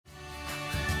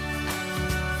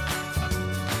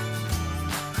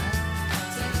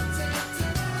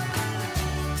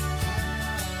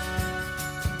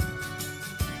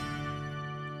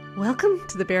Welcome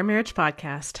to the Bare Marriage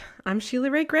Podcast. I'm Sheila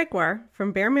Ray Gregoire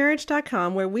from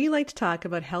BareMarriage.com, where we like to talk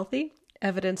about healthy,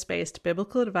 evidence-based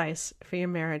biblical advice for your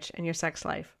marriage and your sex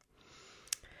life.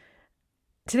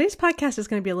 Today's podcast is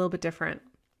going to be a little bit different.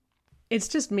 It's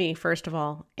just me, first of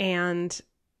all, and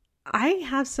I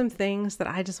have some things that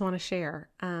I just want to share.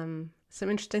 Some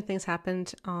interesting things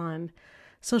happened on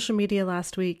social media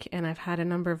last week, and I've had a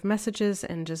number of messages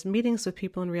and just meetings with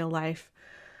people in real life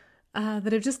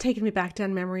that have just taken me back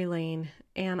down memory lane.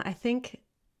 And I think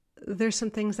there's some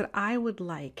things that I would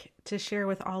like to share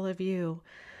with all of you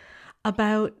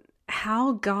about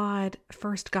how God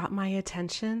first got my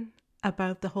attention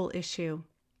about the whole issue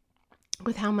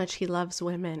with how much He loves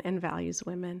women and values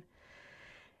women,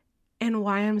 and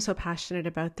why I'm so passionate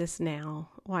about this now,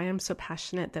 why I'm so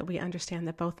passionate that we understand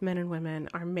that both men and women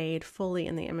are made fully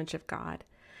in the image of God.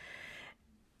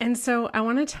 And so I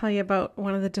want to tell you about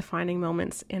one of the defining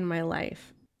moments in my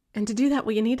life. And to do that,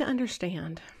 what you need to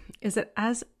understand is that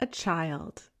as a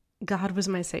child, God was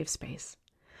my safe space.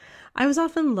 I was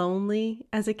often lonely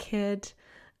as a kid.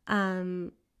 I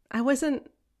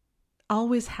wasn't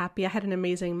always happy. I had an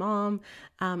amazing mom.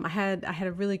 I had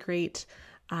a really great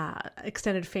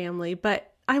extended family,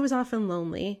 but I was often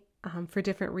lonely for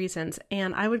different reasons.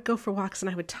 And I would go for walks and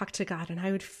I would talk to God and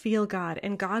I would feel God.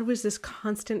 And God was this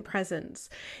constant presence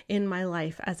in my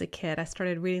life as a kid. I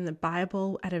started reading the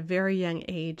Bible at a very young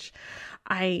age.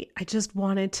 I just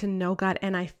wanted to know God,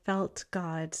 and I felt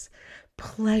God's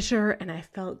pleasure and I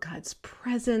felt God's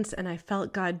presence and I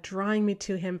felt God drawing me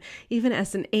to Him even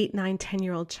as an 8, 9,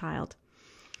 10-year-old child.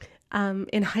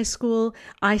 In high school,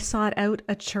 I sought out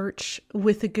a church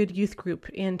with a good youth group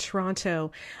in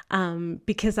Toronto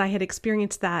because I had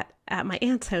experienced that at my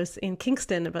aunt's house in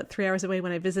Kingston, about 3 hours away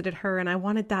when I visited her, and I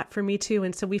wanted that for me too.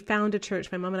 And so we found a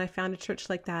church. My mom and I found a church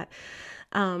like that.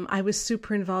 I was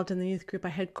super involved in the youth group. I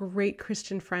had great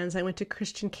Christian friends. I went to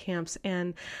Christian camps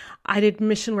and I did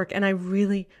mission work, and I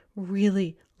really,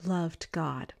 really loved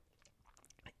God.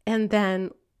 And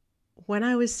then when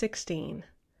I was 16,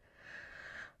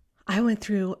 I went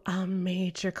through a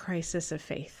major crisis of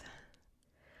faith.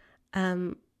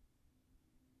 Probably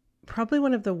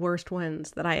one of the worst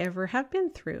ones that I ever have been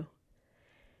through.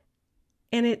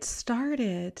 And it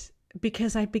started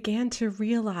because I began to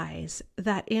realize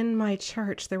that in my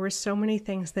church, there were so many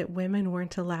things that women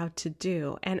weren't allowed to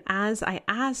do. And as I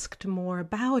asked more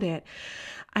about it,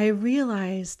 I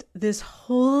realized this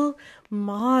whole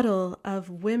model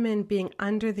of women being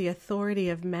under the authority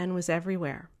of men was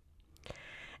everywhere.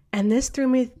 And this threw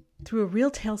me through a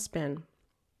real tailspin.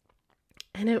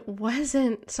 And it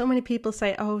wasn't, so many people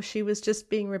say, oh, she was just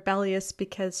being rebellious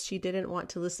because she didn't want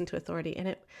to listen to authority. And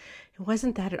it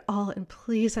wasn't that at all. And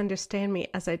please understand me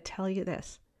as I tell you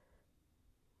this.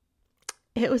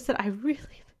 It was that I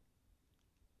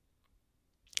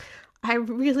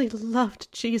really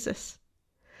loved Jesus.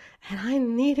 And I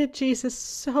needed Jesus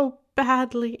so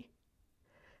badly.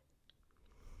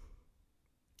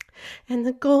 And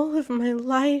the goal of my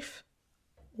life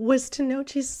was to know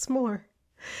Jesus more.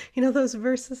 You know, those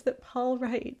verses that Paul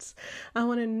writes, I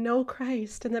want to know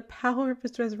Christ and the power of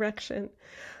His resurrection.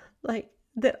 Like,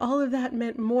 that all of that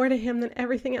meant more to Him than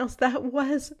everything else. That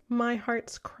was my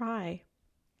heart's cry.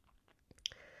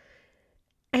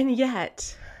 And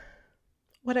yet,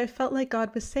 what I felt like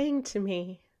God was saying to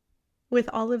me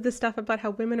with all of this stuff about how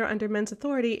women are under men's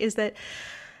authority is that,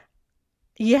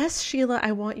 yes, Sheila,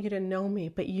 I want you to know me,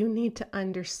 but you need to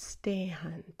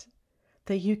understand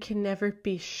that you can never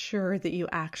be sure that you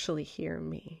actually hear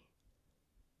me.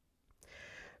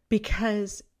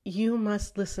 Because you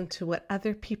must listen to what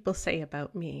other people say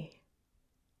about me,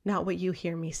 not what you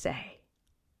hear me say.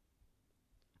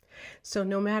 So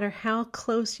no matter how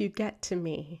close you get to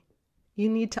me, you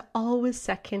need to always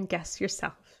second guess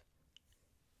yourself.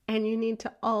 And you need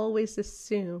to always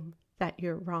assume that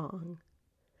you're wrong.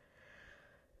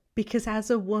 Because as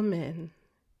a woman,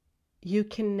 you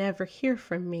can never hear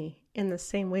from me in the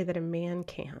same way that a man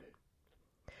can.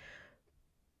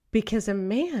 Because a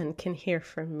man can hear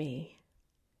from me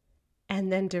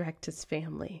and then direct his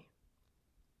family.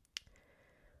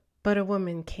 But a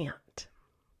woman can't.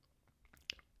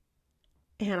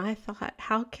 And I thought,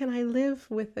 how can I live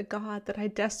with a God that I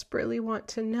desperately want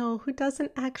to know who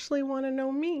doesn't actually want to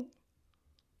know me?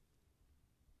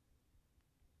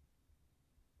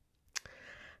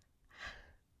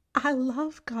 I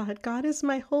love God. God is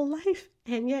my whole life.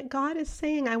 And yet God is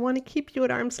saying, I want to keep you at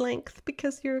arm's length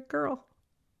because you're a girl.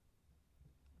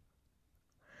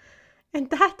 And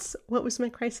that's what was my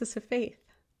crisis of faith.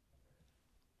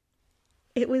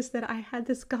 It was that I had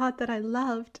this God that I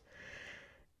loved,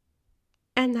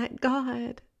 and that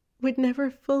God would never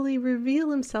fully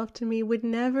reveal himself to me, would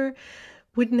never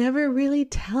really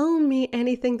tell me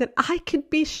anything that I could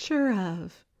be sure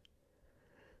of,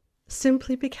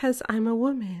 simply because I'm a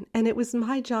woman. And it was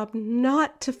my job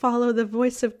not to follow the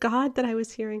voice of God that I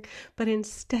was hearing, but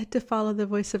instead to follow the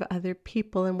voice of other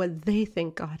people and what they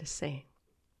think God is saying.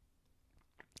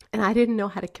 And I didn't know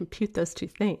how to compute those two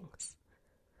things.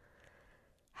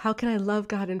 How can I love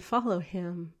God and follow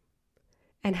him?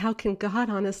 And how can God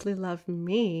honestly love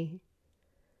me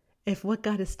if what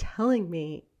God is telling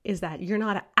me is that you're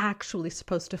not actually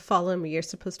supposed to follow me, you're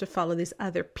supposed to follow these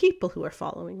other people who are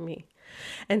following me.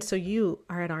 And so you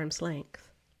are at arm's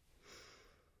length.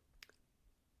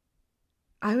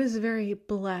 I was very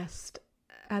blessed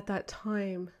at that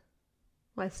time,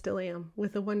 well, I still am,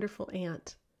 with a wonderful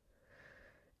aunt.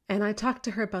 And I talked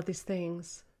to her about these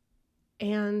things.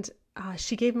 And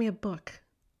she gave me a book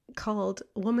called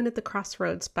Woman at the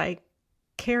Crossroads by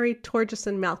Carrie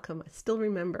Torgeson Malcolm. I still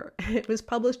remember. It was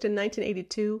published in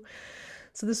 1982.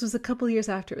 So this was a couple years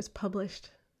after it was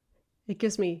published. It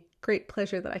gives me great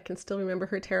pleasure that I can still remember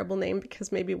her terrible name,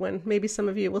 because maybe some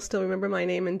of you will still remember my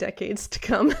name in decades to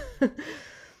come.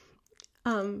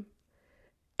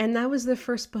 And that was the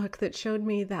first book that showed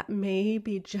me that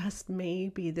maybe, just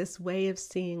maybe, this way of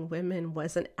seeing women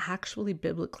wasn't actually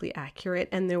biblically accurate,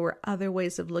 and there were other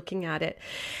ways of looking at it.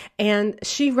 And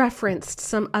she referenced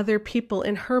some other people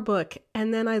in her book,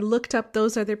 and then I looked up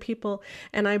those other people,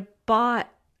 and I bought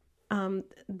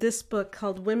this book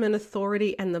called Women,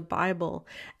 Authority, and the Bible,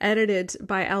 edited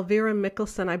by Alvira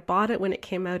Mickelson. I bought it when it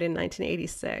came out in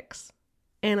 1986,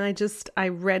 and I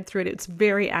read through it. It's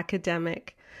very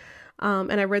academic.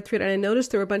 And I read through it, and I noticed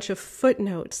there were a bunch of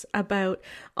footnotes about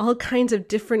all kinds of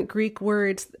different Greek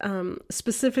words.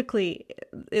 Specifically,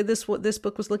 this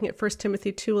book was looking at 1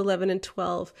 Timothy 2:11 and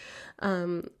 12,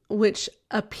 which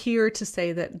appear to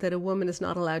say that a woman is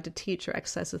not allowed to teach or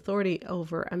exercise authority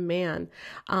over a man.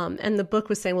 And the book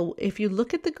was saying, well, if you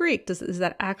look at the Greek, is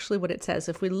that actually what it says?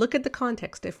 If we look at the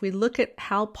context, if we look at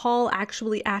how Paul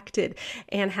actually acted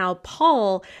and how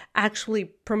Paul actually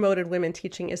promoted women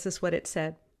teaching, is this what it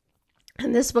said?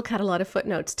 And this book had a lot of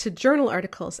footnotes to journal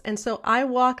articles. And so I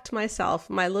walked myself,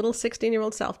 my little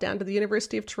 16-year-old self, down to the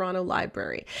University of Toronto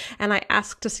library. And I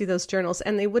asked to see those journals,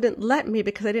 and they wouldn't let me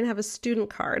because I didn't have a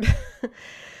student card,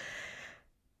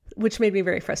 which made me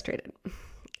very frustrated.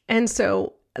 And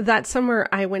so that summer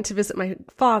I went to visit my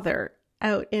father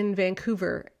out in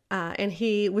Vancouver. And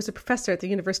he was a professor at the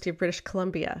University of British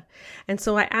Columbia. And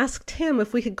so I asked him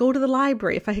if we could go to the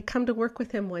library, if I could come to work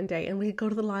with him one day, and we could go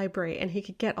to the library and he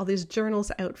could get all these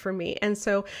journals out for me. And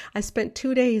so I spent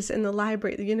 2 days in the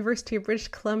library at the University of British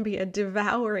Columbia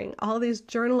devouring all these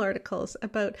journal articles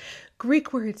about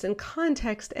Greek words and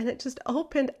context, and it just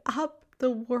opened up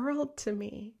the world to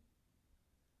me.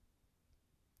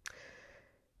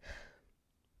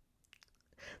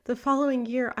 The following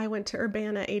year, I went to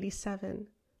Urbana 87.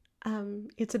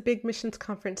 It's a big missions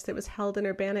conference that was held in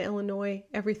Urbana, Illinois,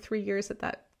 every 3 years at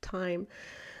that time.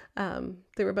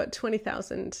 There were about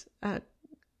 20,000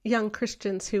 young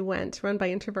Christians who went, run by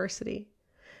InterVarsity.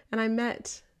 And I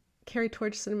met Carrie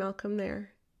Torgeson Malcolm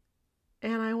there.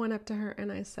 And I went up to her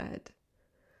and I said,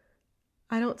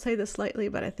 I don't say this lightly,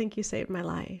 but I think you saved my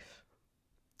life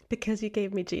because you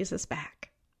gave me Jesus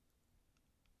back.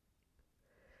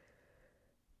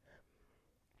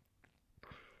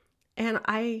 And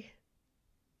I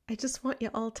just want you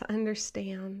all to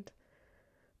understand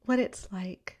what it's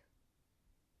like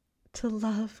to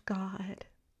love God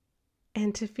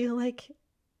and to feel like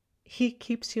he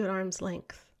keeps you at arm's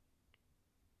length.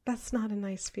 That's not a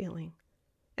nice feeling.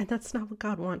 And that's not what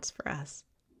God wants for us.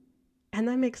 And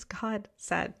that makes God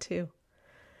sad too.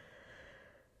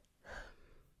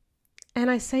 And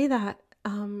I say that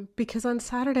because on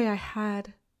Saturday I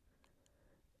had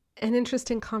an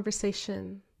interesting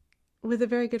conversation with a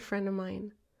very good friend of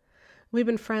mine. We've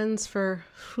been friends for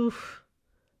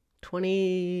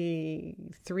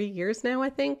 23 years now, I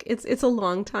think. It's a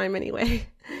long time anyway.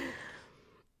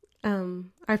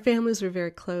 Our families were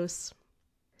very close.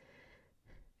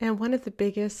 And one of the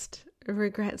biggest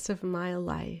regrets of my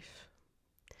life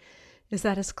is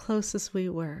that as close as we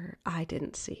were, I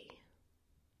didn't see.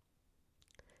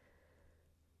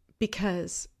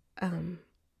 Because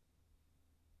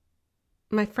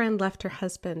my friend left her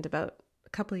husband about a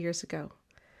couple of years ago.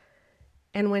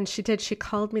 And when she did, she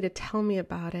called me to tell me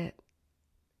about it,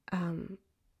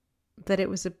 that it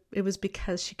was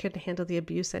because she couldn't handle the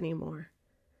abuse anymore.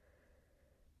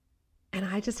 And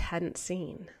I just hadn't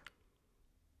seen.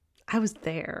 I was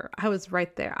there. I was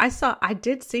right there. I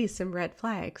did see some red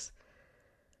flags,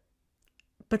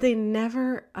 but they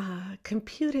never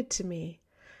computed to me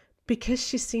because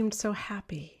she seemed so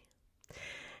happy.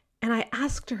 And I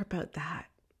asked her about that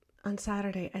on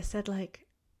Saturday. I said, like,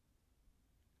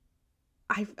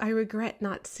 I regret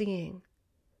not seeing,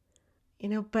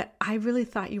 but I really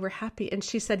thought you were happy. And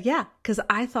she said, yeah, because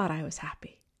I thought I was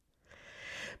happy.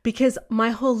 Because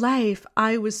my whole life,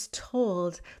 I was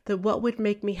told that what would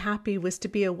make me happy was to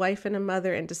be a wife and a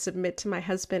mother and to submit to my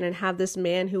husband and have this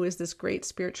man who is this great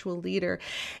spiritual leader.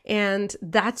 And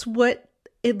that's what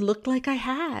it looked like I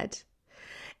had.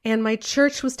 And my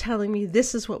church was telling me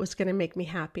this is what was going to make me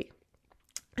happy.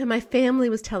 And my family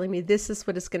was telling me this is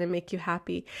what is going to make you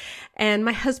happy. And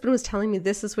my husband was telling me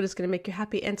this is what is going to make you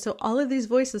happy. And so all of these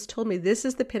voices told me this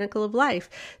is the pinnacle of life,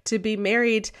 to be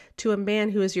married to a man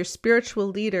who is your spiritual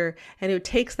leader and who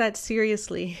takes that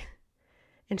seriously.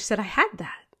 And she said, I had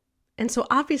that. And so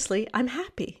obviously I'm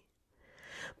happy.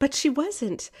 But she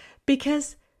wasn't,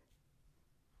 because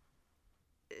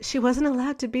she wasn't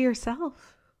allowed to be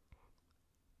herself.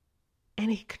 And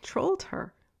he controlled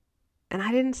her. And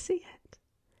I didn't see it.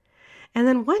 And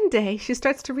then one day she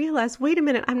starts to realize, wait a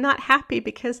minute, I'm not happy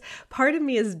because part of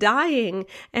me is dying.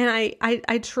 And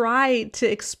I try to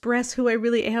express who I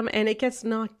really am and it gets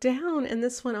knocked down. And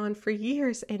this went on for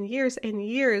years and years and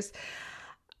years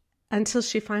until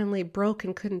she finally broke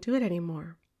and couldn't do it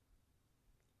anymore.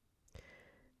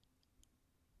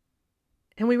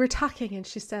 And we were talking and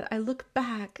she said, I look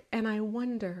back and I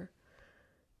wonder,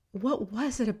 what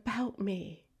was it about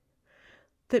me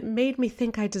that made me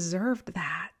think I deserved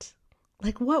that?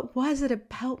 Like, what was it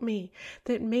about me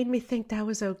that made me think that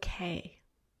was okay?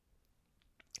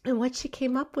 And what she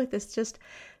came up with is just,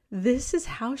 this is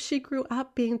how she grew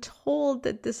up, being told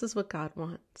that this is what God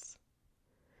wants.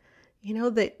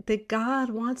 That God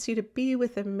wants you to be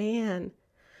with a man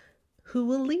who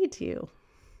will lead you.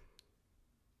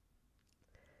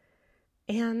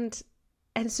 And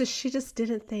so she just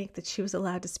didn't think that she was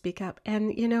allowed to speak up.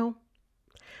 And,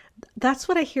 that's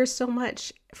what I hear so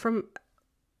much from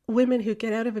women who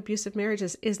get out of abusive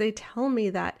marriages, is they tell me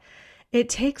that it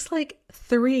takes like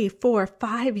 3, 4,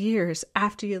 5 years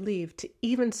after you leave to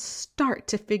even start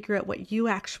to figure out what you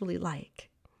actually like.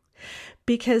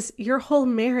 Because your whole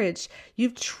marriage,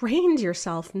 you've trained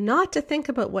yourself not to think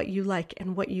about what you like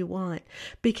and what you want,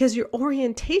 because your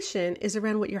orientation is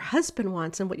around what your husband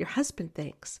wants and what your husband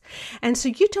thinks. And so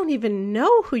you don't even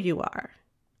know who you are.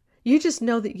 You just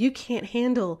know that you can't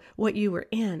handle what you were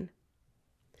in.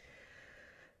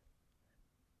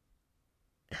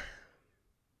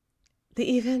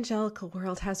 The evangelical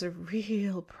world has a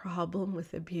real problem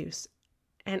with abuse,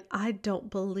 and I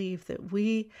don't believe that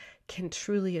we can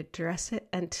truly address it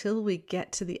until we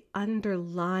get to the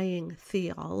underlying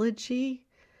theology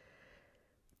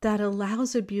that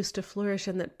allows abuse to flourish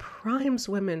and that primes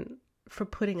women for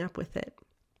putting up with it.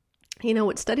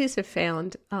 What studies have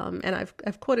found, and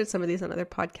I've quoted some of these on other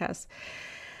podcasts,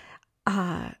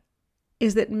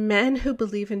 is that men who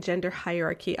believe in gender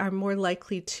hierarchy are more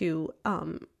likely to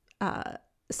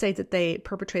say that they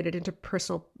perpetrated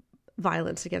interpersonal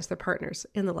violence against their partners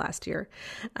in the last year.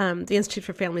 The Institute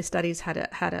for Family Studies had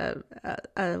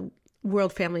a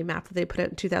World Family Map that they put out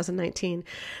in 2019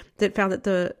 that found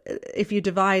that if you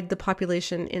divide the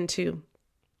population into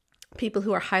people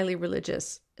who are highly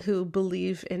religious, who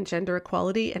believe in gender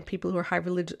equality, and people who are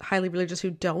highly religious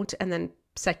who don't, and then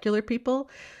secular people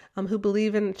who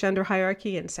believe in gender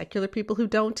hierarchy and secular people who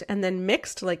don't, and then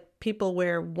mixed, like people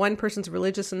where one person's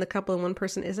religious in the couple and one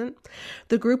person isn't.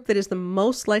 The group that is the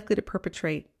most likely to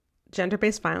perpetrate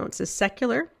gender-based violence is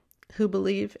secular, who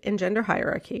believe in gender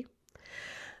hierarchy.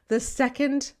 The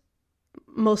second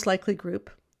most likely group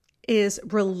is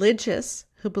religious,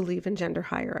 who believe in gender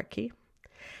hierarchy.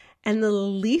 And the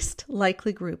least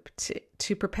likely group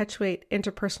to perpetuate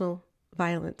interpersonal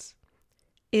violence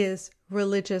is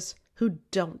religious who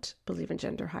don't believe in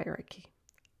gender hierarchy.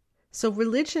 So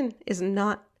religion is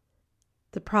not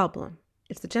the problem.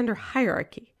 It's the gender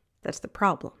hierarchy that's the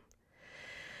problem.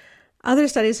 Other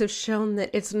studies have shown that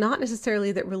it's not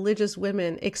necessarily that religious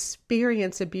women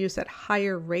experience abuse at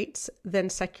higher rates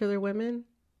than secular women.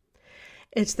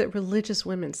 It's that religious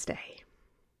women stay.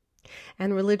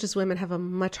 And religious women have a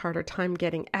much harder time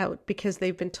getting out because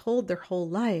they've been told their whole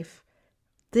life,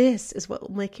 this is what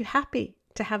will make you happy,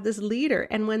 to have this leader.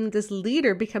 And when this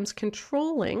leader becomes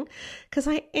controlling, because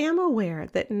I am aware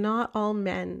that not all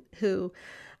men who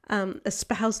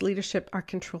espouse leadership are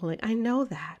controlling. I know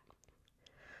that.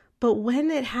 But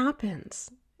when it happens,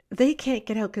 they can't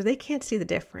get out because they can't see the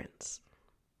difference.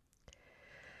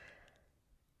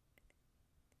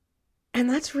 And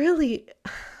that's really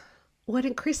what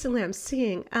increasingly I'm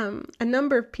seeing. A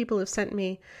number of people have sent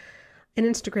me an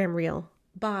Instagram reel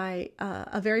by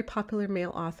a very popular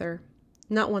male author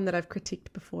not one that I've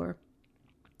critiqued before.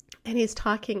 And he's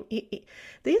talking, the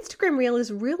Instagram reel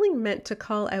is really meant to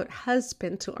call out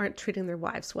husbands who aren't treating their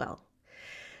wives well.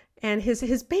 And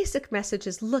his basic message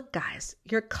is, look, guys,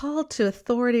 you're called to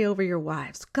authority over your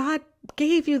wives. God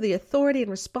gave you the authority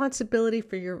and responsibility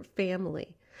for your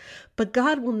family. But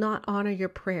God will not honor your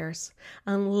prayers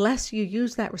unless you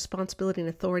use that responsibility and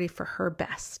authority for her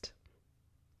best.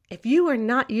 If you are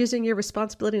not using your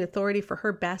responsibility and authority for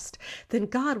her best, then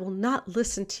God will not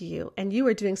listen to you, and you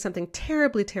are doing something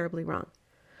terribly, terribly wrong.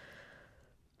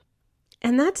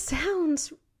 And that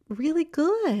sounds really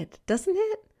good, doesn't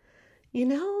it? You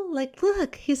know, like,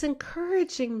 look, he's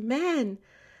encouraging men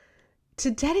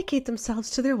to dedicate themselves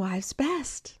to their wives'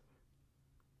 best.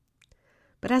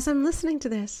 But as I'm listening to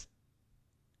this,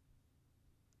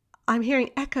 I'm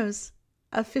hearing echoes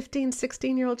of 15,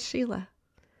 16-year-old Sheila,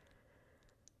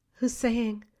 who's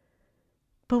saying,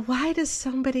 but why does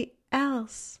somebody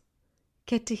else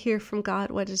get to hear from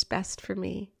God what is best for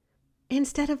me,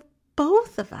 instead of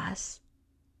both of us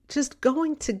just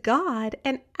going to God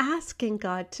and asking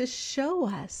God to show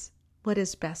us what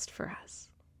is best for us?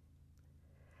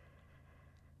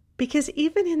 Because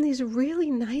even in these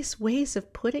really nice ways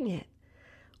of putting it,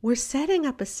 we're setting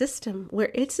up a system where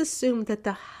it's assumed that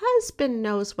the husband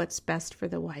knows what's best for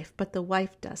the wife, but the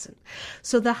wife doesn't.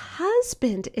 So the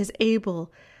husband is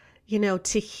able,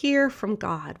 to hear from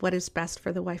God what is best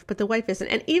for the wife, but the wife isn't.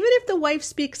 And even if the wife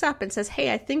speaks up and says,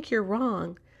 hey, I think you're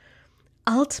wrong,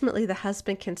 ultimately the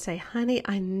husband can say, honey,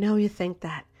 I know you think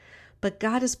that, but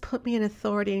God has put me in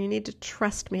authority and you need to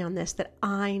trust me on this, that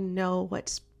I know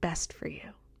what's best for you.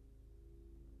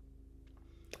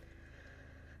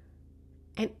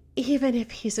 And even if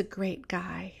he's a great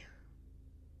guy,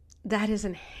 that is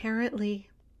inherently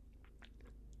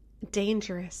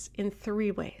dangerous in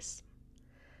 3 ways.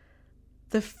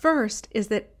 The first is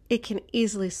that it can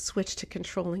easily switch to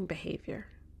controlling behavior,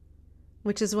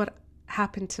 which is what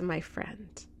happened to my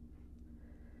friend.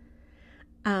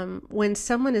 When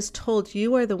someone is told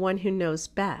you are the one who knows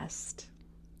best,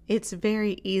 it's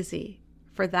very easy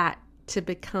for that to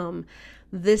become,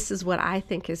 this is what I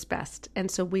think is best,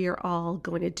 and so we are all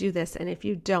going to do this, and if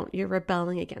you don't, you're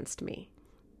rebelling against me.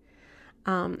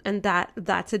 And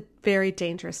that's a very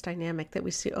dangerous dynamic that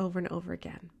we see over and over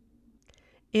again.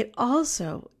 It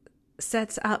also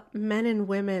sets up men and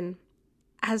women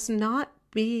as not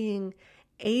being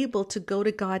able to go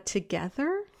to God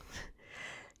together.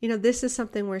 This is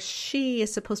something where she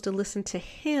is supposed to listen to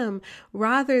him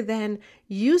rather than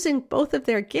using both of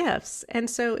their gifts. And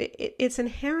so it's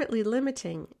inherently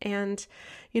limiting. And,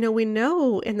 we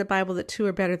know in the Bible that 2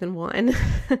 are better than 1.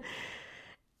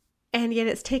 And yet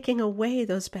it's taking away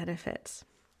those benefits.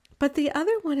 But the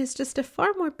other one is just a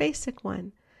far more basic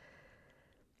one.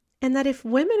 And that if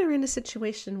women are in a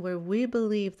situation where we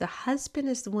believe the husband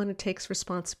is the one who takes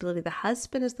responsibility, the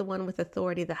husband is the one with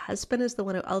authority, the husband is the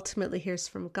one who ultimately hears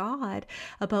from God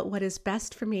about what is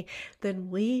best for me,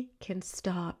 then we can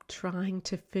stop trying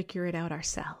to figure it out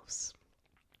ourselves.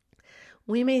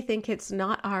 We may think it's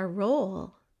not our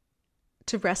role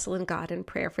to wrestle in God in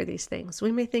prayer for these things.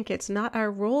 We may think it's not our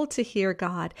role to hear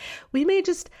God. We may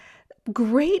just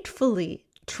gratefully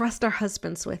trust our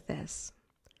husbands with this.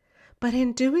 But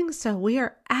in doing so, we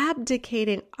are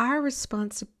abdicating our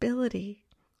responsibility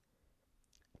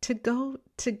to go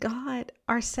to God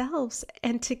ourselves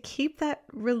and to keep that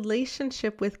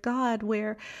relationship with God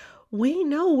where we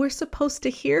know we're supposed to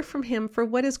hear from him for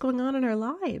what is going on in our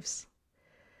lives.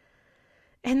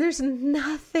 And there's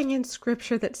nothing in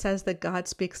Scripture that says that God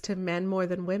speaks to men more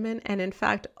than women. And in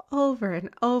fact, over and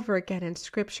over again in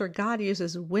Scripture, God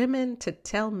uses women to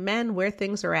tell men where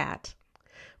things are at.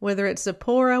 Whether it's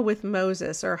Zipporah with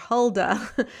Moses, or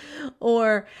Huldah,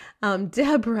 or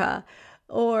Deborah,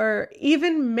 or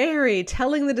even Mary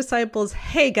telling the disciples,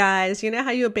 hey guys, you know how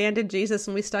you abandoned Jesus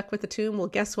and we stuck with the tomb? Well,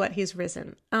 guess what? He's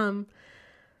risen. Over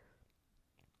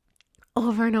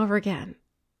and over again,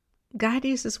 God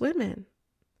uses women.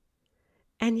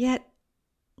 And yet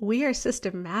we are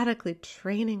systematically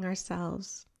training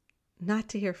ourselves not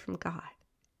to hear from God.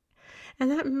 And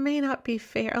that may not be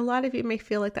fair. A lot of you may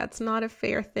feel like that's not a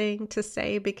fair thing to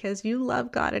say because you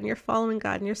love God and you're following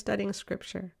God and you're studying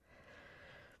Scripture.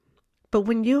 But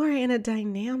when you are in a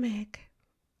dynamic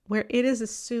where it is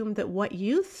assumed that what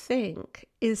you think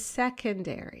is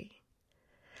secondary,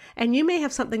 and you may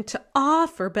have something to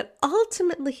offer, but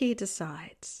ultimately he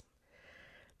decides,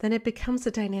 then it becomes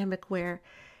a dynamic where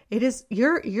it is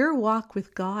your walk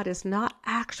with God is not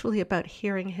actually about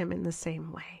hearing him in the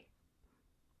same way.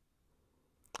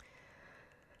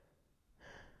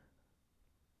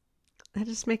 That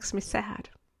just makes me sad.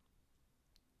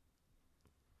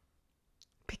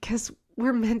 Because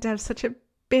we're meant to have such a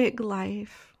big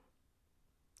life.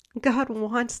 God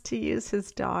wants to use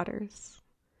his daughters.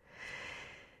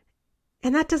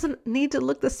 And that doesn't need to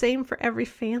look the same for every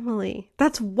family.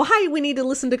 That's why we need to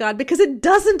listen to God, because it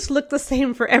doesn't look the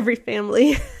same for every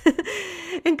family.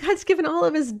 And God's given all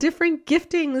of us different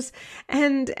giftings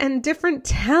and different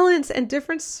talents and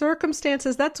different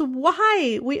circumstances. That's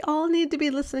why we all need to be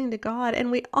listening to God,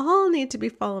 and we all need to be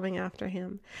following after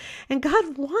him. And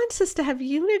God wants us to have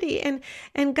unity,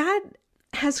 and God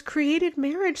has created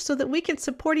marriage so that we can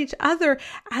support each other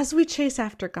as we chase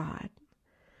after God.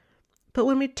 But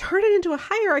when we turn it into a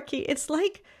hierarchy, it's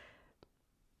like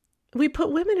we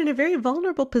put women in a very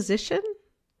vulnerable position,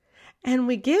 and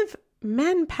we give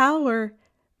men power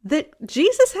that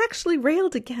Jesus actually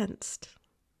railed against.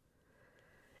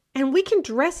 And we can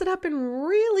dress it up in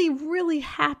really, really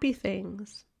happy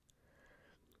things.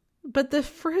 But the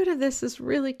fruit of this is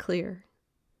really clear.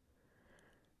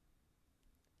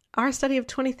 Our study of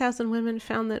 20,000 women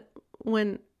found that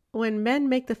when men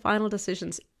make the final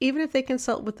decisions, even if they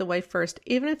consult with the wife first,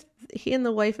 even if he and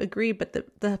the wife agree, but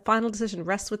the final decision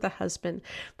rests with the husband,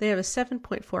 they have a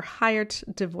 7.4 higher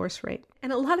divorce rate.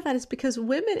 And a lot of that is because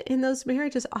women in those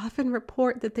marriages often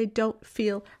report that they don't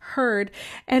feel heard.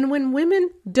 And when women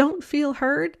don't feel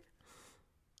heard,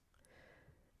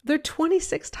 they're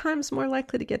 26 times more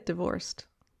likely to get divorced.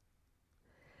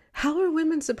 How are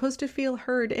women supposed to feel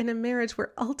heard in a marriage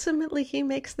where ultimately he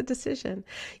makes the decision?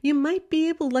 You might be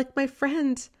able, like my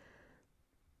friend,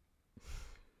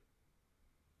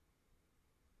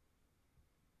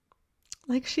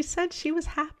 like she said, she was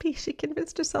happy. She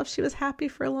convinced herself she was happy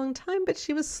for a long time, but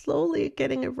she was slowly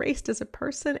getting erased as a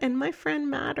person, and my friend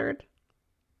mattered.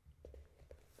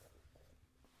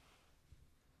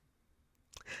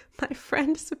 My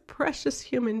friend is a precious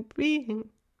human being.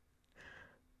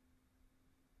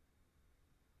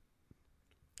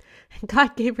 And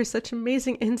God gave her such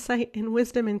amazing insight and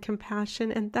wisdom and compassion,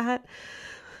 and that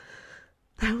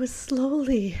was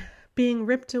slowly being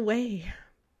ripped away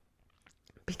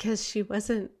because she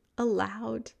wasn't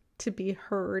allowed to be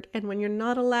heard. And when you're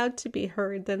not allowed to be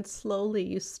heard, then slowly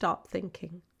you stop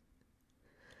thinking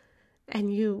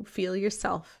and you feel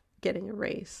yourself getting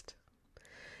erased.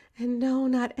 And no,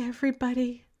 not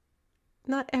everybody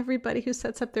who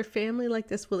sets up their family like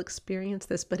this will experience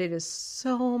this, but it is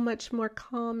so much more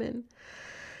common.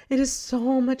 It is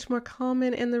so much more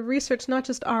common. And the research, not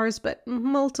just ours, but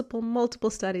multiple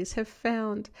studies have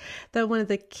found that one of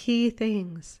the key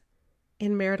things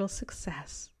in marital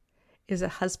success is a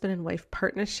husband and wife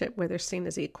partnership where they're seen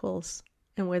as equals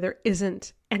and where there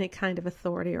isn't any kind of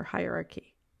authority or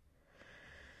hierarchy.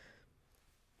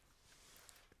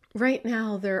 Right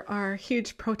now, there are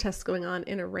huge protests going on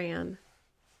in Iran,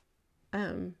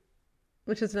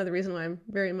 which is another reason why I'm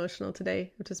very emotional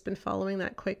today. I've just been following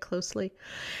that quite closely.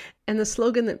 And the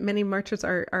slogan that many marchers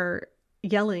are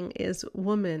yelling is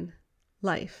woman,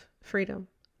 life, freedom.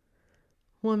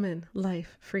 Woman,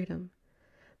 life, freedom.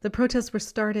 The protests were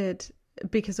started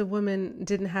because a woman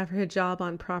didn't have her hijab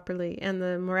on properly, and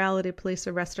the morality police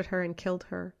arrested her and killed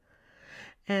her.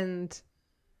 And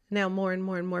now more and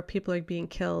more people are being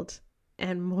killed,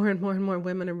 and more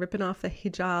women are ripping off the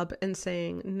hijab and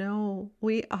saying, no,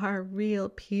 we are real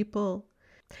people.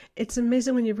 It's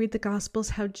amazing when you read the Gospels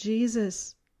how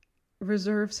Jesus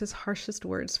reserves his harshest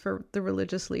words for the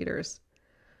religious leaders.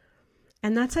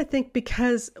 And that's, I think,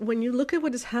 because when you look at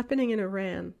what is happening in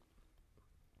Iran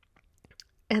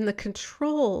and the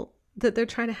control that they're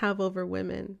trying to have over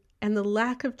women and the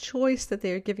lack of choice that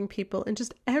they are giving people in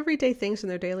just everyday things in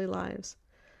their daily lives,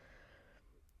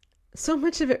 so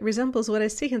much of it resembles what I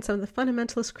see in some of the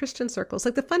fundamentalist Christian circles.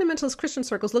 Like the fundamentalist Christian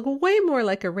circles look way more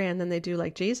like Iran than they do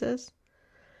like Jesus.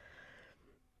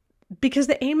 Because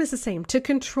the aim is the same, to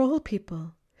control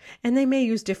people. And they may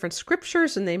use different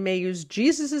scriptures, and they may use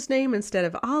Jesus's name instead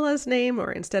of Allah's name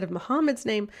or instead of Muhammad's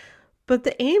name. But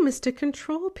the aim is to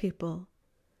control people.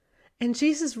 And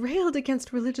Jesus railed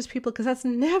against religious people because that's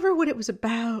never what it was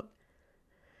about.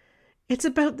 It's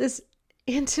about this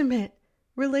intimate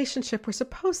relationship we're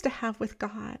supposed to have with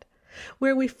God,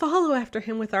 where we follow after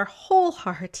him with our whole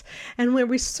heart, and where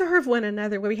we serve one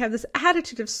another, where we have this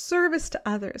attitude of service to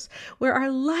others, where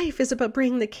our life is about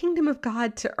bringing the kingdom of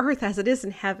God to earth as it is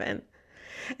in heaven.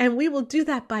 And we will do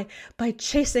that by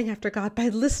chasing after God, by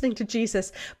listening to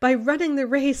Jesus, by running the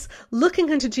race,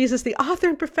 looking unto Jesus, the author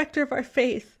and perfecter of our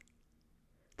faith,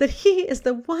 that he is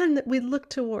the one that we look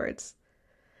towards.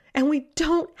 And we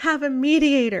don't have a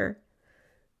mediator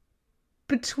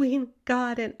between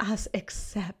God and us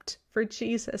except for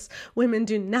Jesus. Women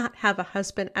do not have a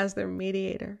husband as their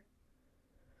mediator.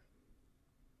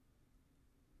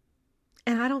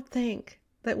 And I don't think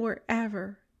that we're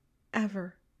ever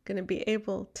going to be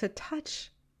able to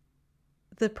touch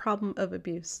the problem of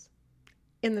abuse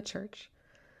in the church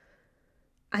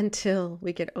until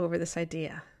we get over this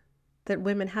idea that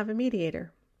women have a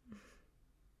mediator.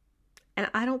 And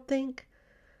I don't think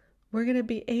we're going to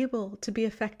be able to be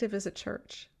effective as a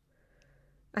church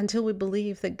until we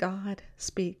believe that God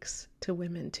speaks to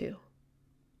women too.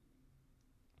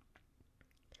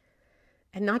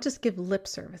 And not just give lip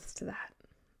service to that,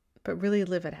 but really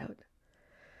live it out.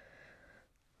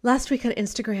 Last week on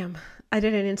Instagram, I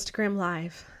did an Instagram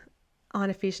Live on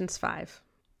Ephesians 5,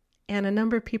 and a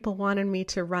number of people wanted me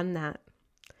to run that.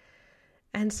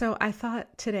 And so I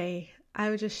thought today I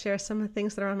would just share some of the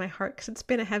things that are on my heart, because it's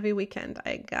been a heavy weekend,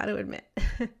 I got to admit.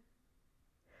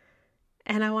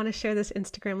 And I want to share this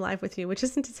Instagram Live with you, which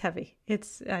isn't as heavy.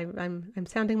 I'm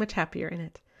sounding much happier in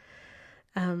it.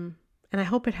 And I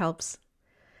hope it helps.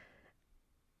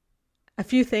 A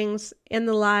few things in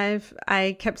the live,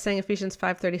 I kept saying Ephesians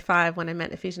 5:35 when I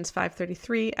meant Ephesians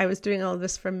 5:33. I was doing all of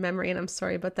this from memory, and I'm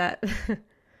sorry about that.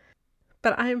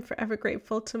 But I am forever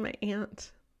grateful to my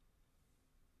aunt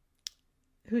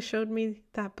who showed me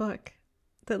that book,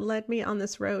 that led me on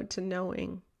this road to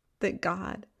knowing that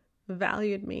God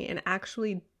valued me and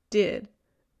actually did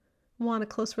want a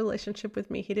close relationship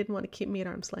with me. He didn't want to keep me at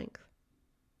arm's length.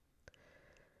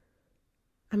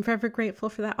 I'm forever grateful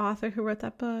for that author who wrote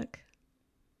that book.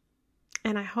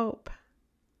 And I hope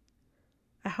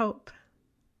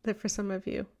that for some of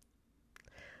you,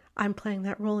 I'm playing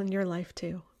that role in your life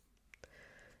too.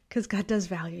 Because God does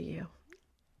value you.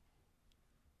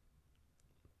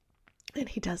 And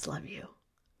He does love you.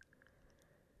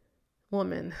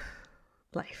 Woman,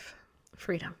 life,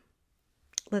 freedom.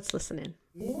 Let's listen in.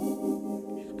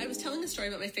 I was telling a story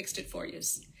about my Fixed It For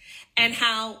Yous, and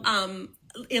how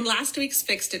in last week's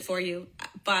Fixed It For You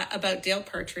about Dale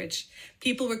Partridge,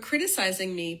 people were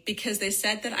criticizing me because they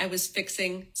said that I was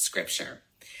fixing scripture.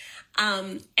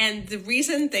 And the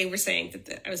reason they were saying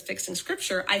that I was fixing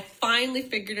scripture, I finally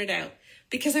figured it out,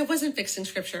 because I wasn't fixing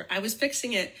scripture. I was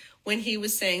fixing it when he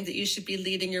was saying that you should be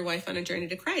leading your wife on a journey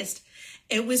to Christ.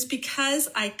 It was because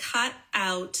I cut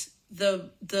out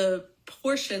the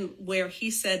portion where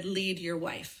he said, lead your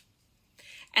wife.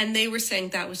 And they were saying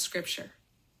that was scripture.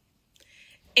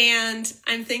 And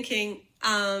I'm thinking,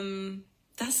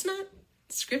 that's not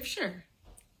scripture.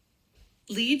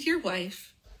 Lead your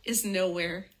wife is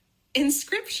nowhere in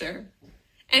scripture.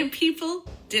 And people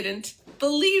didn't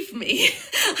believe me.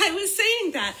 I was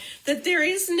saying that there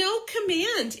is no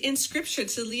command in scripture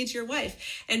to lead your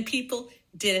wife, and people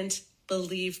didn't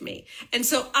believe me. And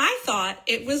so I thought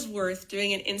it was worth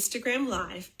doing an Instagram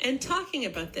Live and talking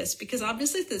about this, because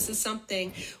obviously this is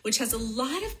something which has a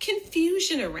lot of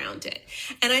confusion around it.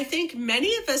 And I think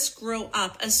many of us grow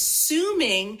up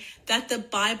assuming that the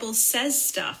Bible says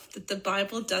stuff that the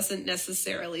Bible doesn't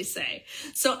necessarily say.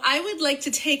 So I would like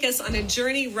to take us on a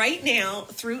journey right now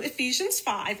through Ephesians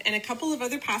 5 and a couple of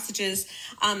other passages,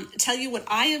 tell you what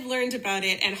I have learned about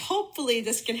it, and hopefully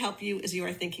this can help you as you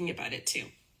are thinking about it too.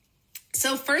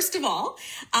 So first of all,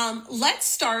 let's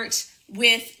start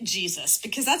with Jesus,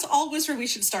 because that's always where we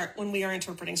should start when we are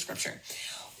interpreting scripture.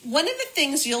 One of the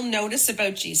things you'll notice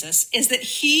about Jesus is that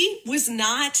he was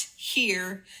not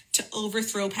here to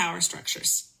overthrow power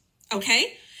structures,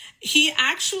 okay? He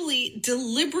actually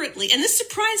deliberately, and this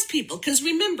surprised people, because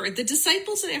remember, the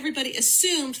disciples and everybody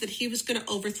assumed that he was going to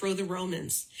overthrow the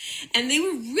Romans. And they were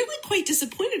really quite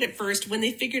disappointed at first when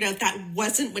they figured out that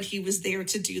wasn't what he was there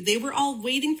to do. They were all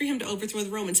waiting for him to overthrow the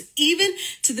Romans, even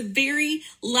to the very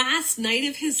last night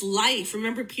of his life.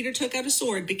 Remember, Peter took out a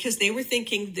sword because they were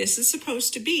thinking this is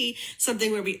supposed to be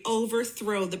something where we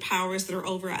overthrow the powers that are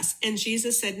over us. And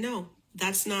Jesus said, no.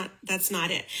 That's not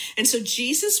it. And so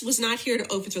Jesus was not here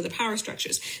to overthrow the power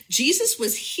structures. Jesus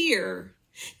was here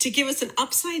to give us an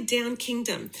upside down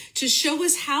kingdom, to show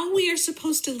us how we are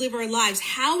supposed to live our lives,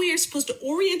 how we are supposed to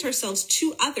orient ourselves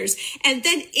to others. And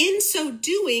then in so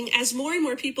doing, as more and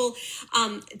more people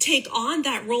take on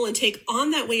that role and take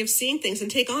on that way of seeing things and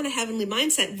take on a heavenly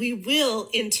mindset, we will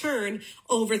in turn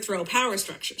overthrow power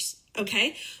structures.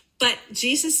 Okay? But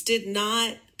Jesus did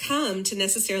not come to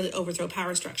necessarily overthrow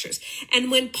power structures.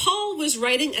 And when Paul was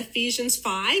writing Ephesians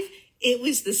 5, it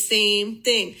was the same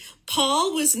thing.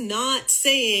 Paul was not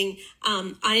saying,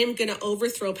 I am going to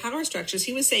overthrow power structures.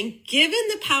 He was saying, given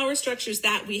the power structures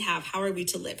that we have, how are we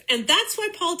to live? And that's why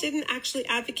Paul didn't actually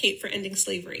advocate for ending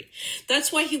slavery.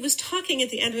 That's why he was talking at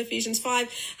the end of Ephesians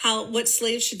 5, what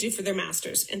slaves should do for their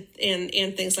masters and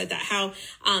things like that. How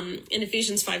in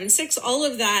Ephesians 5 and 6, all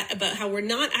of that about how we're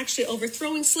not actually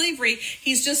overthrowing slavery.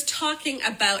 He's just talking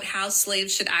about how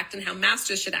slaves should act and how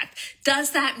masters should act.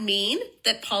 Does that mean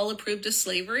that Paul approved of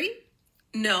slavery?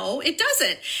 No, it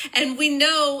doesn't. And we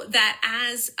know that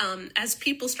as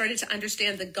people started to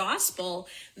understand the gospel,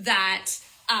 that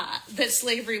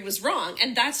slavery was wrong.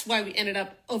 And that's why we ended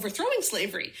up overthrowing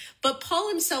slavery. But Paul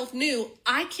himself knew,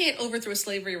 I can't overthrow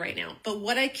slavery right now. But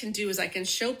what I can do is I can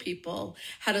show people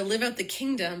how to live out the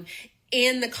kingdom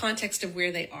in the context of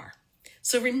where they are.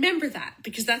 So remember that,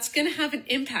 because that's going to have an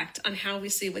impact on how we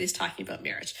see what he's talking about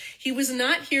marriage. He was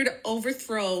not here to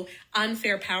overthrow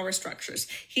unfair power structures.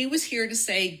 He was here to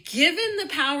say, given the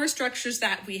power structures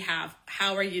that we have,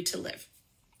 how are you to live?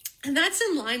 And that's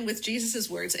in line with Jesus's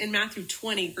words in Matthew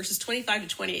 20, verses 25 to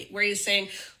 28, where he's saying,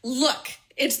 look,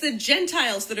 it's the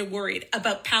Gentiles that are worried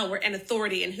about power and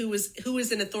authority and who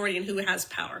is in authority and who has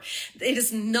power. It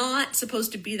is not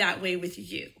supposed to be that way with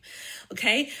you.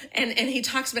 Okay. And he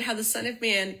talks about how the Son of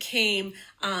Man came,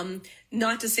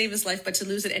 not to save his life, but to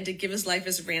lose it and to give his life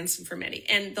as a ransom for many.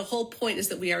 And the whole point is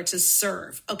that we are to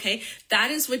serve. Okay. That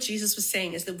is what Jesus was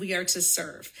saying, is that we are to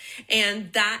serve,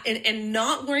 and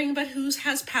not worrying about who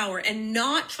has power and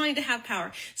not trying to have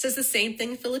power. Says the same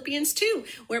thing in Philippians 2,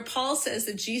 where Paul says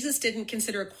that Jesus didn't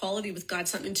consider equality with God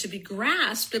something to be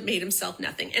grasped, but made himself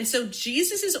nothing. And so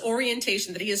Jesus's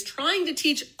orientation that he is trying to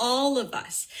teach all of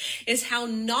us is how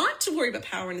not to worry about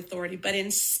power and authority, but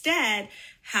instead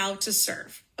how to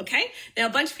serve. Okay. Now, a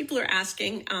bunch of people are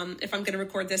asking if I'm going to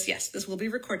record this. Yes, this will be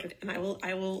recorded, and I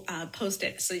will post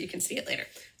it so you can see it later.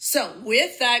 So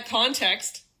with that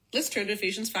context, let's turn to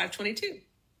Ephesians 5:22.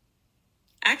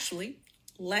 Actually,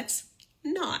 let's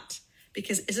not,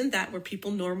 because isn't that where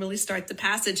people normally start the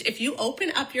passage? If you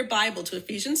open up your Bible to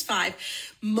Ephesians 5,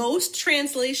 most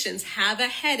translations have a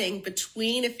heading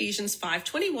between Ephesians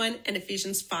 5:21 and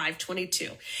Ephesians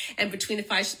 5:22. And between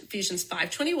Ephesians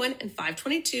 5:21 and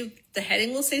 5:22, the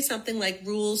heading will say something like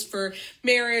rules for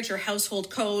marriage or household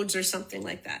codes or something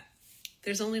like that.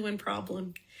 There's only one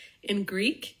problem. In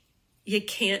Greek, you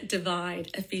can't divide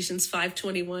Ephesians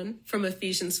 5:21 from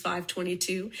Ephesians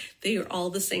 5:22. They are all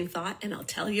the same thought, and I'll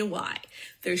tell you why.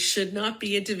 There should not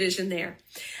be a division there.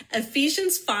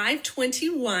 Ephesians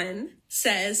 5:21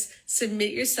 says,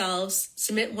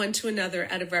 submit one to another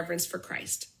out of reverence for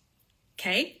Christ.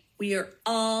 Okay? We are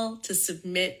all to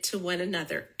submit to one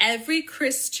another. Every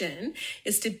Christian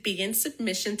is to be in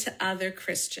submission to other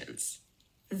Christians.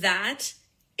 That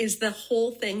is the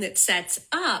whole thing that sets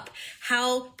up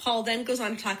how Paul then goes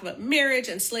on to talk about marriage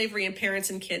and slavery and parents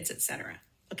and kids, etc.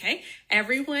 Okay?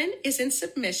 Everyone is in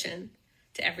submission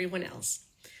to everyone else.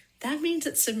 That means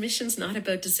that submission's not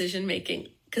about decision making,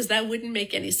 because that wouldn't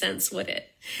make any sense, would it?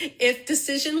 If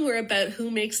submission were about who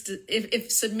makes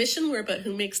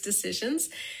decisions,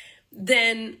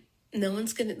 then no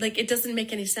one's going to, it doesn't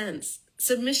make any sense.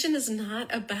 Submission is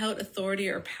not about authority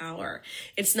or power.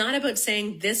 It's not about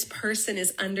saying this person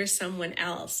is under someone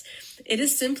else. It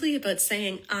is simply about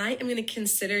saying, I am going to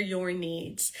consider your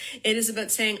needs. It is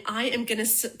about saying, I am going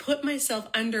to put myself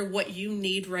under what you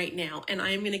need right now, and I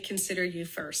am going to consider you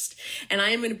first. And I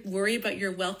am going to worry about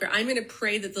your welfare. I'm going to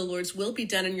pray that the Lord's will be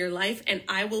done in your life, and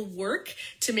I will work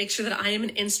to make sure that I am an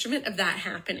instrument of that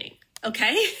happening.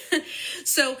 Okay,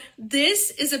 so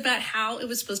this is about how it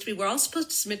was supposed to be. We're all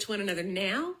supposed to submit to one another.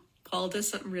 Now, Paul does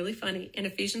something really funny. In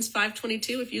Ephesians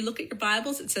 5:22, if you look at your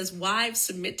Bibles, it says, wives,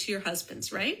 submit to your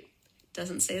husbands, right? It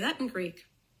doesn't say that in Greek.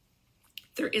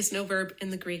 There is no verb in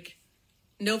the Greek.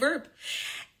 No verb.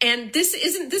 And this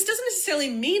doesn't necessarily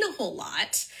mean a whole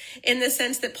lot, in the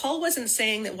sense that Paul wasn't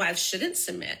saying that wives shouldn't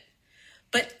submit.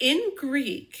 But in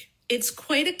Greek, it's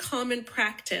quite a common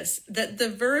practice that the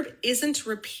verb isn't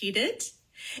repeated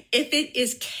if it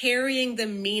is carrying the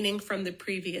meaning from the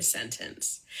previous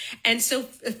sentence. And so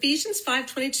Ephesians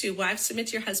 5:22, wives, submit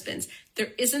to your husbands,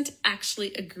 there isn't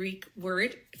actually a Greek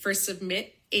word for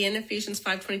submit in Ephesians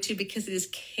 5:22 because it is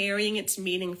carrying its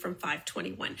meaning from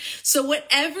 5:21. So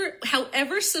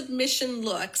however submission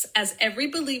looks, as every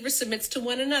believer submits to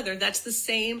one another, that's the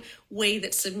same way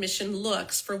that submission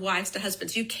looks for wives to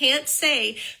husbands. You can't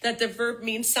say that the verb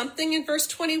means something in verse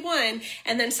 21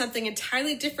 and then something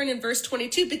entirely different in verse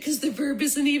 22, because the verb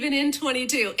isn't even in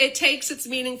 22. It takes its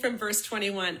meaning from verse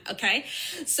 21, okay?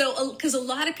 So, because a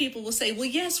lot of people will say, well,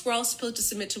 yes, we're all supposed to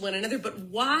submit to one another, but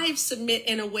wives submit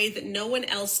in a way that no one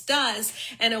else does.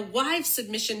 And a wife's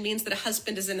submission means that a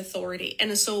husband is in authority.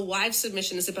 And so a wife's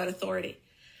submission is about authority.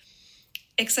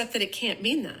 Except that it can't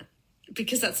mean that,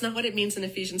 because that's not what it means in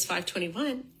Ephesians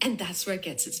 5:21. And that's where it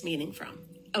gets its meaning from.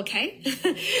 Okay?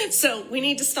 So we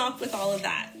need to stop with all of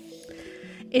that.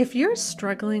 If you're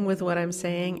struggling with what I'm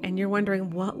saying and you're wondering,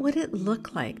 what would it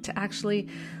look like to actually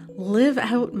live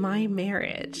out my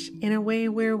marriage in a way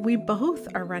where we both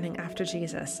are running after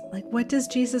Jesus? Like, what does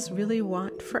Jesus really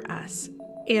want for us?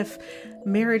 If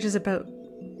marriage is about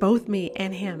both me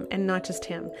and him and not just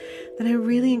him, then I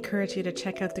really encourage you to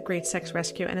check out The Great Sex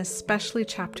Rescue, and especially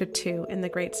chapter 2 in The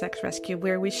Great Sex Rescue,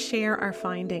 where we share our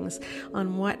findings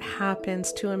on what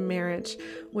happens to a marriage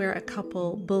where a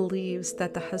couple believes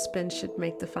that the husband should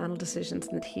make the final decisions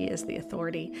and that he is the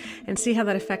authority, and see how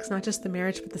that affects not just the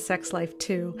marriage, but the sex life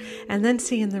too. And then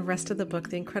see in the rest of the book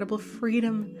the incredible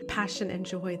freedom, passion, and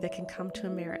joy that can come to a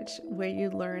marriage where you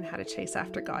learn how to chase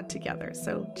after God together.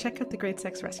 So check out The Great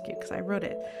Sex Rescue, because I wrote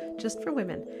it just for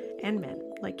women and men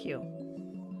like you.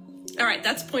 All right,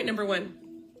 that's point number 1.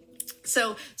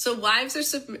 So wives are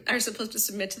supposed to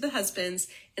submit to the husbands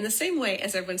in the same way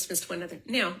as everyone submits to one another.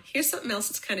 Now, here's something else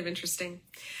that's kind of interesting.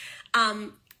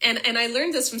 And I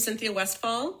learned this from Cynthia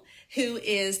Westfall, who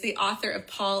is the author of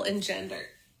Paul and Gender.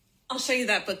 I'll show you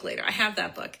that book later. I have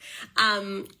that book.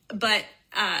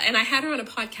 And I had her on a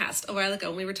podcast a while ago,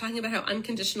 and we were talking about how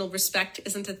unconditional respect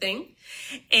isn't a thing.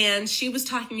 And she was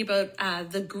talking about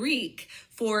the Greek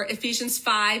for Ephesians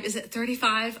 5, is it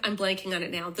 35? I'm blanking on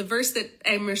it now. The verse that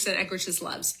Emerson Eggerichs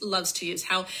loves to use,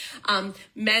 how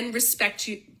men respect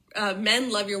you, men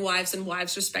love your wives and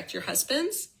wives respect your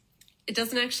husbands. It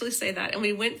doesn't actually say that. And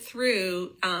we went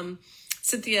through,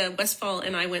 Cynthia Westfall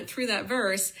and I went through that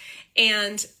verse,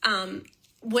 and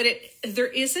there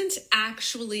isn't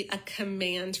actually a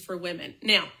command for women.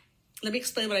 Now, let me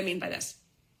explain what I mean by this.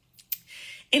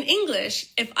 In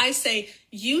English, if I say,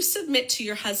 you submit to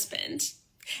your husband,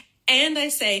 and I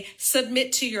say,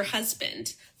 submit to your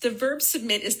husband, the verb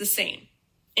submit is the same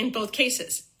in both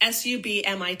cases,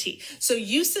 S-U-B-M-I-T. So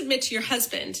you submit to your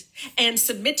husband and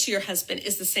submit to your husband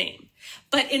is the same.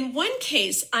 But in one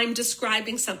case, I'm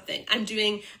describing something. I'm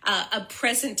doing a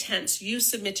present tense. You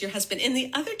submit to your husband. In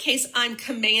the other case, I'm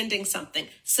commanding something.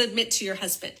 Submit to your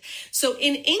husband. So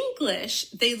in English,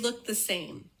 they look the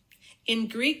same. In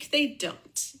Greek, they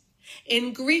don't.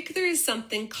 In Greek, there is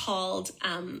something called,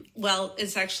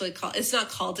 it's not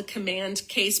called a command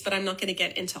case, but I'm not going to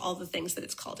get into all the things that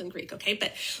it's called in Greek, okay?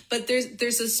 But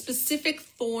there's a specific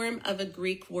form of a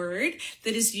Greek word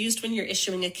that is used when you're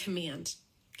issuing a command.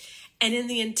 And in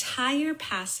the entire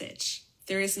passage,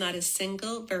 there is not a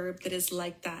single verb that is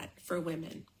like that for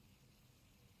women.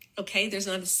 Okay, there's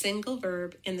not a single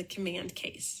verb in the command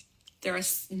case. There are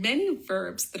many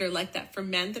verbs that are like that for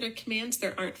men that are commands,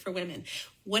 there aren't for women.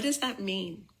 What does that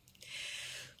mean?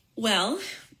 Well,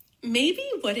 maybe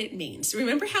what it means.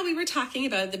 Remember how we were talking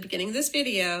about at the beginning of this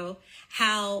video,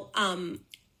 how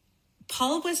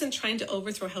Paul wasn't trying to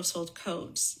overthrow household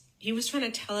codes. He was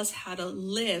trying to tell us how to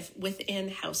live within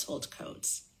household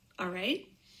codes, all right?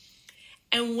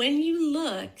 And when you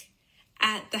look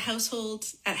at the household,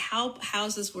 at how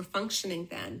houses were functioning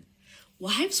then,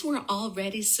 wives were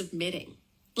already submitting.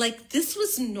 Like, this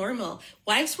was normal.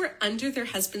 Wives were under their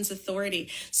husband's authority.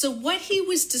 So what he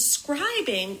was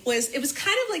describing was, it was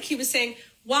kind of like he was saying,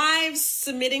 wives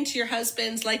submitting to your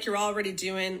husbands like you're already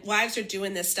doing. Wives are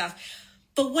doing this stuff.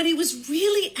 But what he was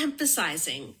really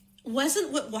emphasizing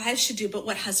wasn't what wives should do, but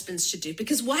what husbands should do,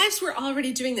 because wives were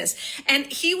already doing this. And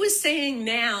he was saying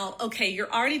now, okay,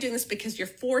 you're already doing this because you're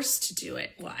forced to do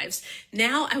it, wives.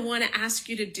 Now I want to ask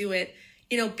you to do it,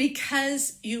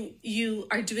 because you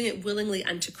are doing it willingly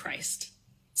unto Christ.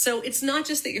 So it's not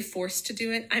just that you're forced to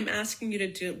do it. I'm asking you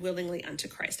to do it willingly unto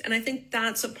Christ. And I think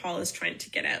that's what Paul is trying to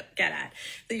get at,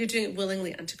 that you're doing it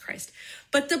willingly unto Christ.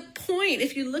 But the point,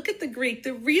 if you look at the Greek,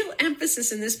 the real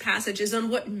emphasis in this passage is on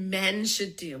what men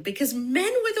should do, because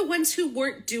men were the ones who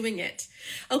weren't doing it.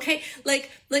 Okay, like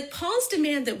Paul's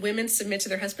demand that women submit to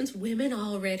their husbands, women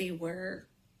already were.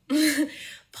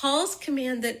 Paul's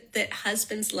command that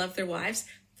husbands love their wives,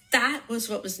 that was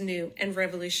what was new and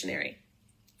revolutionary.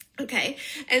 Okay.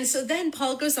 And so then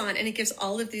Paul goes on and he gives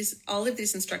all of these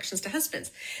instructions to husbands.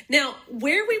 Now,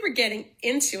 where we were getting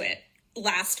into it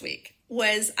last week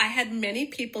was I had many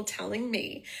people telling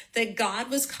me that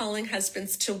God was calling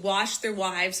husbands to wash their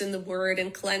wives in the word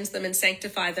and cleanse them and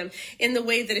sanctify them in the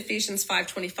way that Ephesians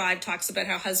 5:25 talks about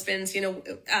how husbands,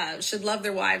 should love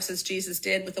their wives as Jesus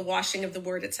did with the washing of the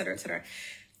word, et cetera, et cetera.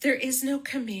 There is no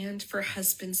command for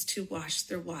husbands to wash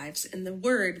their wives in the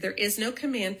word. There is no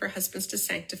command for husbands to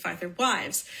sanctify their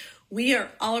wives. We are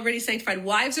already sanctified.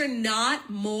 Wives are not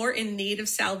more in need of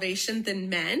salvation than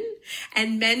men,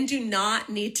 and men do not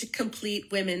need to complete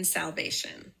women's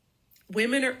salvation.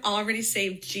 Women are already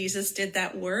saved. Jesus did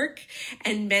that work,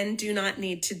 and men do not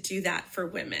need to do that for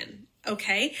women.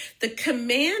 Okay? The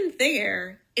command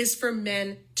there is for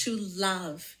men to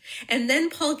love. And then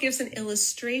Paul gives an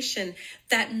illustration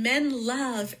that men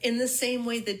love in the same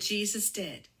way that Jesus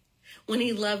did, when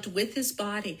he loved with his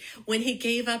body, when he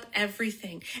gave up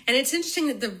everything. And it's interesting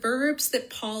that the verbs that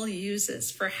Paul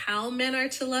uses for how men are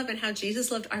to love and how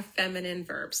Jesus loved are feminine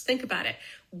verbs. Think about it.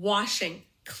 Washing,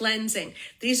 cleansing.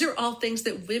 These are all things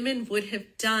that women would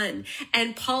have done.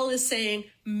 And Paul is saying,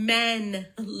 men,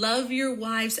 love your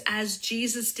wives as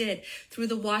Jesus did through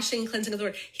the washing and cleansing of the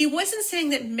word. He wasn't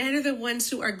saying that men are the ones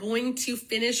who are going to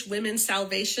finish women's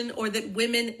salvation, or that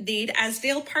women need, as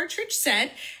Dale Partridge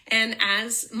said, and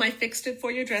as my Fixed It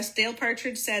For You dress, Dale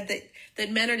Partridge said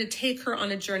that men are to take her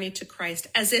on a journey to Christ,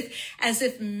 as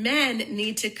if men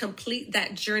need to complete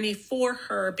that journey for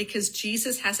her because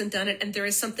Jesus hasn't done it, and there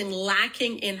is something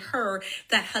lacking in her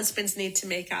that husbands need to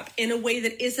make up in a way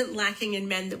that isn't lacking in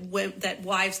men that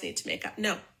wives need to make up.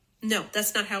 No,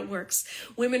 that's not how it works.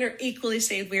 Women are equally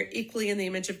saved. We are equally in the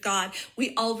image of God.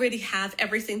 We already have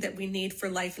everything that we need for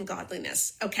life and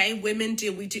godliness. Okay, women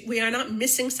do. We are not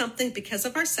missing something because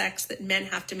of our sex that men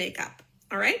have to make up.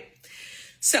 All right.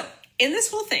 So in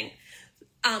this whole thing,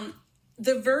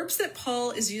 the verbs that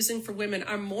Paul is using for women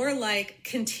are more like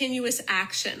continuous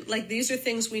action. Like, these are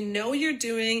things we know you're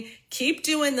doing, keep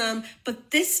doing them,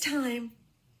 but this time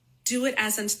do it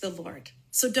as unto the Lord.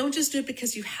 So don't just do it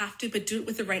because you have to, but do it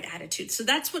with the right attitude. So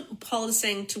that's what Paul is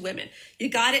saying to women. You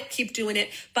got it, keep doing it.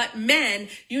 But men,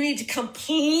 you need to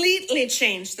completely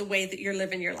change the way that you're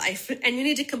living your life. And you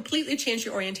need to completely change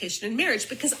your orientation in marriage,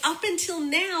 because up until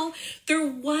now, there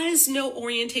was no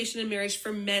orientation in marriage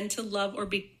for men to love or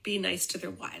be nice to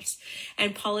their wives.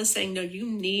 And Paul is saying, no, you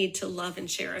need to love and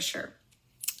cherish her.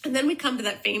 And then we come to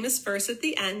that famous verse at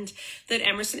the end that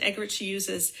Emerson Eggerichs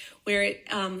uses,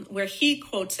 where he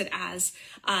quotes it as,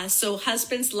 so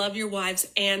husbands, love your wives,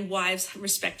 and wives,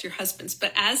 respect your husbands.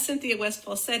 But as Cynthia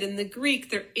Westfall said, in the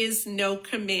Greek, there is no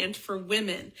command for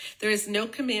women. There is no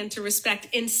command to respect.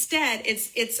 Instead,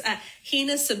 it's a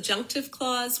hina subjunctive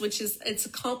clause, which it's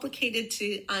complicated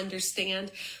to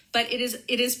understand, but it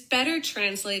is better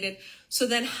translated. So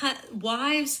then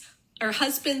wives, or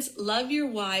husbands, love your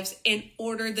wives in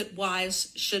order that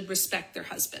wives should respect their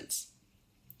husbands.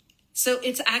 So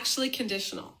it's actually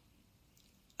conditional.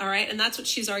 All right. And that's what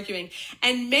she's arguing.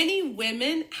 And many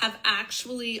women have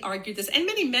actually argued this, and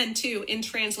many men too, in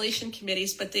translation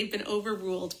committees, but they've been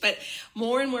overruled. But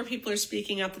more and more people are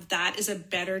speaking up that is a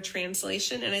better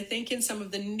translation. And I think in some of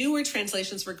the newer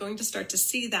translations, we're going to start to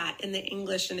see that in the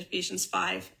English in Ephesians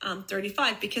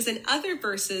 5:35, because in other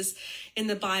verses in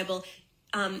the Bible,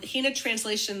 hina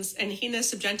translations and hina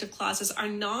subjunctive clauses are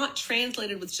not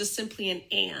translated with just simply an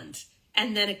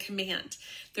and then a command.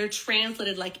 They're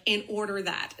translated like in order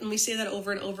that. And we see that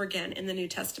over and over again in the New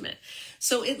Testament.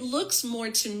 So it looks more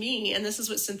to me, and this is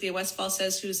what Cynthia Westfall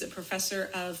says, who's a professor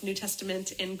of New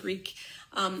Testament and Greek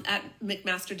at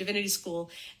McMaster Divinity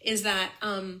School, is that,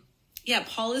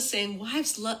 Paul is saying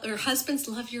husbands,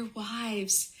 love your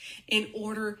wives in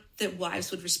order that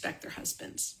wives would respect their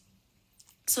husbands.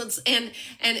 So it's, and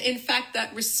in fact,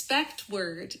 that respect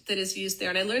word that is used there,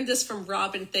 and I learned this from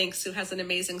Robin Thanks, who has an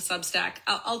amazing Substack.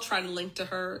 I'll try to link to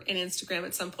her in Instagram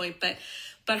at some point, but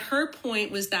her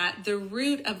point was that the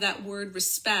root of that word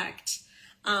respect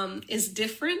is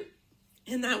different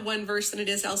in that one verse than it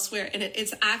is elsewhere. And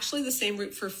it's actually the same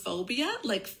root for phobia,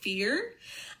 like fear.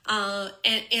 And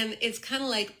it's kind of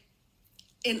like,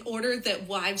 in order that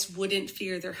wives wouldn't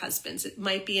fear their husbands. It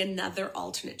might be another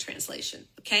alternate translation,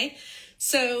 okay?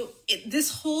 So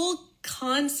this whole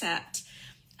concept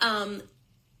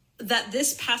that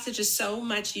this passage is so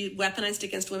much weaponized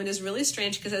against women is really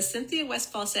strange, because as Cynthia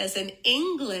Westfall says, in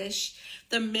English,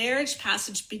 the marriage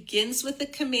passage begins with a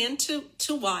command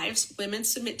to wives, women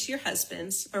submit to your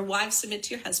husbands, or wives submit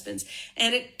to your husbands,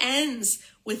 and it ends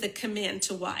with a command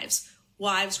to wives,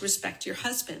 wives respect your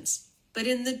husbands. But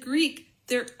in the Greek,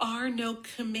 there are no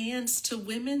commands to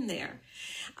women there.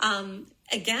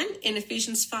 Again, in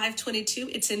Ephesians 5:22,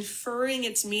 it's inferring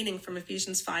its meaning from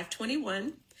Ephesians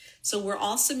 5:21. So we're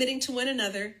all submitting to one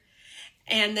another.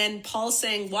 And then Paul's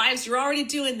saying, wives, you're already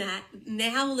doing that.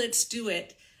 Now let's do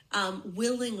it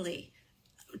willingly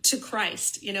to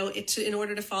Christ, in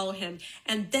order to follow him.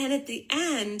 And then at the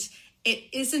end, it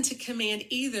isn't a command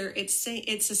either. It's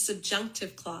a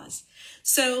subjunctive clause.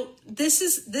 So this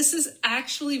is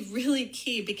actually really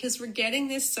key, because we're getting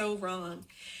this so wrong.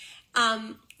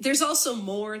 There's also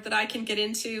more that I can get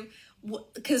into,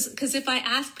 because if I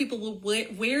ask people, well,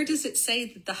 where does it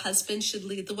say that the husband should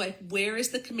lead the wife? Where is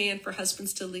the command for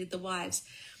husbands to lead the wives?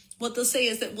 What they'll say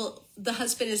is that, well, the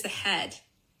husband is the head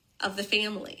of the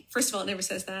family. First of all, it never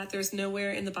says that. There's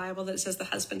nowhere in the Bible that it says the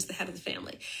husband's the head of the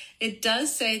family. It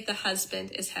does say the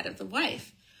husband is head of the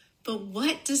wife. But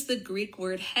what does the Greek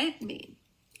word head mean?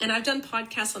 And I've done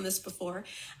podcasts on this before,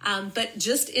 but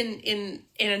just in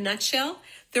a nutshell,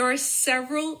 there are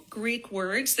several Greek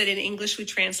words that in English we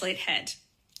translate head.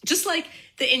 Just like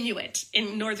the Inuit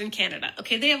in Northern Canada,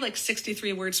 okay? They have like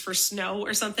 63 words for snow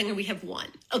or something, and we have one,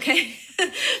 okay?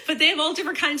 But they have all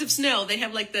different kinds of snow. They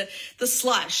have like the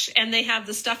slush, and they have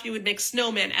the stuff you would make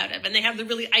snowmen out of, and they have the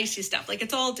really icy stuff. Like,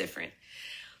 it's all different.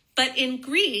 But in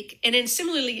Greek,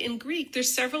 similarly in Greek,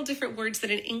 there's several different words that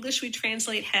in English we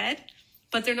translate head,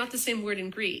 but they're not the same word in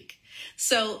Greek.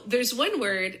 So there's one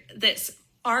word that's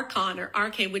archon or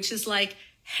arche, which is like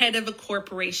head of a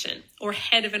corporation or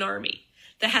head of an army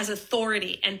that has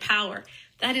authority and power.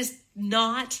 That is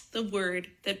not the word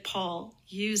that Paul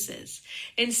uses.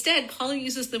 Instead, Paul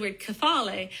uses the word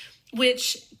kephale,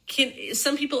 which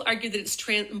some people argue that it's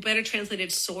better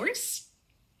translated source.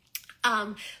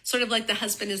 Sort of like the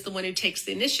husband is the one who takes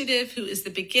the initiative, who is the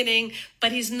beginning,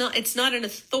 but it's not an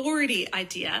authority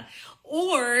idea.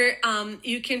 Or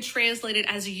you can translate it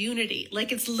as unity,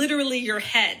 like it's literally your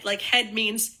head, like head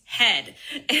means head,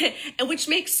 which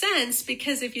makes sense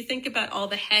because if you think about all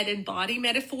the head and body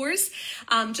metaphors,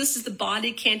 just as the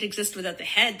body can't exist without the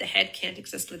head can't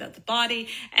exist without the body,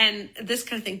 and this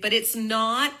kind of thing. But it's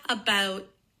not about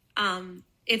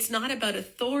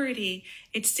authority.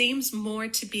 It seems more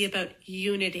to be about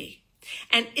unity.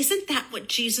 And isn't that what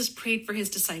Jesus prayed for his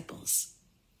disciples?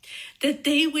 That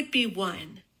they would be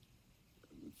one.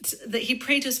 That he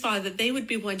prayed to his Father that they would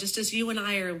be one, just as you and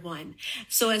I are one.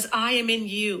 So as I am in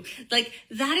you, like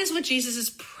that is what Jesus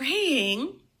is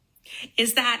praying,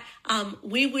 is that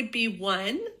we would be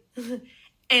one.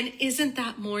 And isn't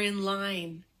that more in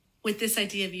line with this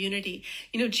idea of unity?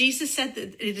 You know, Jesus said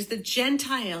that it is the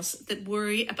Gentiles that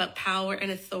worry about power and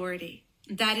authority.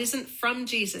 That isn't from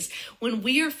Jesus. When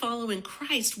we are following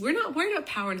Christ, we're not worried about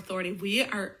power and authority. We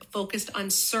are focused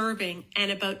on serving and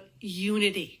about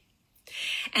unity.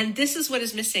 And this is what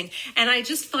is missing. And I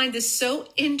just find this so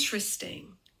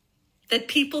interesting that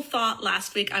people thought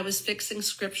last week I was fixing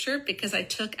scripture because I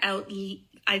took out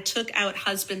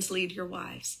husbands lead your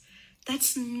wives.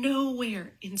 That's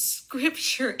nowhere in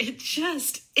scripture. It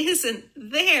just isn't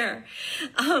there.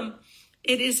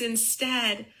 It is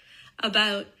instead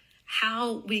about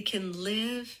how we can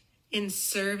live in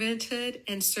servanthood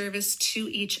and service to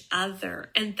each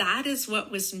other. And that is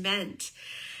what was meant.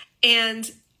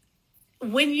 And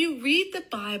when you read the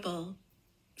Bible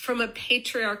from a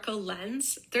patriarchal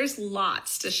lens, there's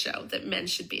lots to show that men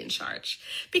should be in charge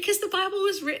because the Bible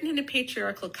was written in a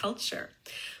patriarchal culture.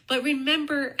 But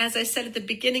remember, as I said at the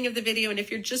beginning of the video, and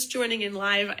if you're just joining in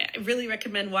live, I really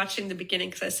recommend watching the beginning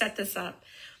because I set this up.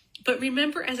 But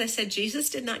remember, as I said,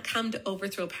 Jesus did not come to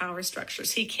overthrow power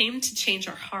structures. He came to change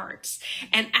our hearts.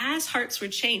 And as hearts were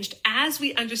changed, as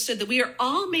we understood that we are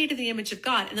all made in the image of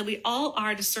God and that we all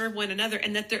are to serve one another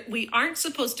and that we aren't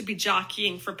supposed to be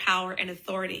jockeying for power and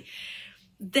authority,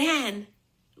 then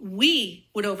we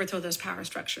would overthrow those power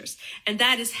structures. And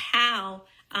that is how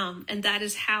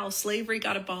slavery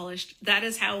got abolished. That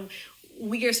is how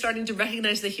we are starting to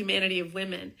recognize the humanity of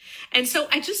women. And so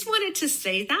I just wanted to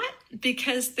say that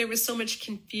because there was so much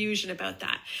confusion about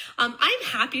that. I'm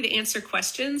happy to answer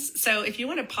questions. So if you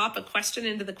want to pop a question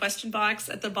into the question box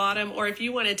at the bottom, or if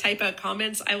you want to type out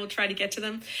comments, I will try to get to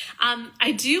them.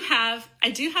 I do have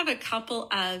a couple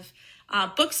of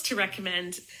books to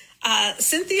recommend.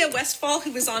 Cynthia Westfall,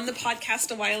 who was on the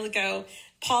podcast a while ago,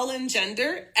 Paul and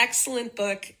Gender, excellent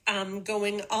book,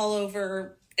 going all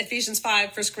over Ephesians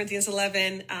 5, 1 Corinthians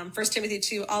 11, 1 Timothy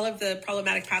 2, all of the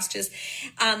problematic passages.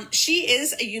 She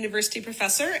is a university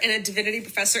professor and a divinity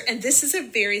professor, and this is a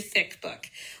very thick book.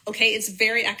 Okay, it's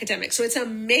very academic, so it's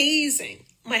amazing.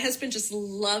 My husband just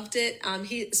loved it.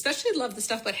 He especially loved the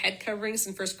stuff about head coverings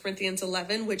in 1 Corinthians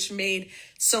 11, which made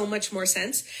so much more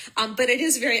sense. But it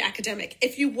is very academic.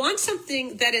 If you want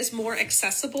something that is more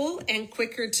accessible and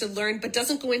quicker to learn, but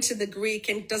doesn't go into the Greek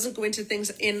and doesn't go into things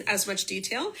in as much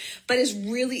detail, but is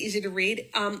really easy to read,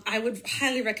 I would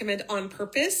highly recommend On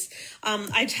Purpose.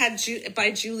 I've had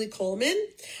by Julie Coleman,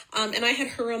 and I had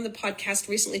her on the podcast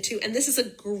recently too. And this is a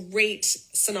great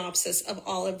synopsis of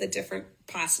all of the different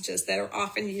passages that are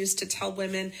often used to tell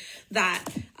women that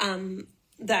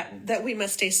that we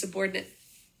must stay subordinate.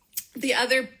 The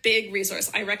other big resource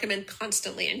I recommend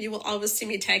constantly, and you will always see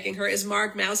me tagging her, is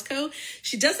Marg Mausko.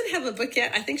 She doesn't have a book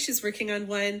yet. I think she's working on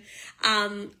one.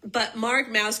 But Marg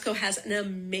Mausko has an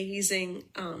amazing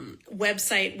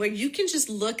website where you can just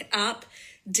look up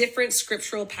different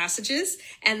scriptural passages,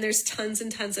 and there's tons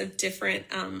and tons of different,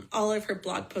 all of her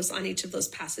blog posts on each of those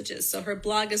passages. So her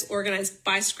blog is organized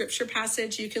by scripture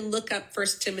passage. You can look up 1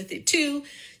 Timothy 2,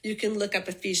 you can look up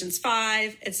Ephesians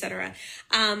 5, etc.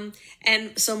 And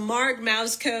so Marg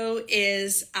Mausko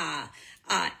is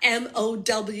Mowczko.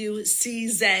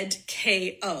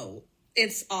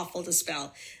 It's awful to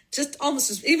spell. Just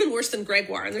almost even worse than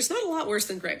Gregoire. And there's not a lot worse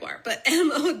than Gregoire, but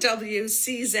Mowczko,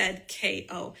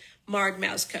 Marg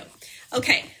Mausko.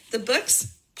 Okay, the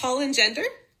books, Paul and Gender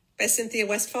by Cynthia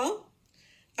Westfall.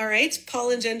 All right, Paul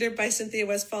and Gender by Cynthia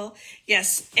Westfall.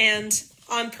 Yes, and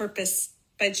On Purpose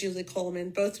by Julie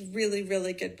Coleman. Both really,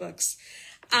 really good books.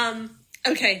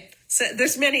 Okay, so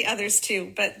there's many others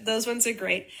too, but those ones are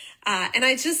great. And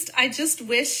I just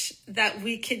wish that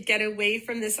we could get away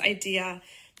from this idea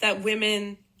that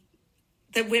women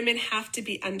have to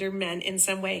be under men in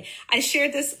some way. I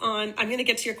shared this I'm going to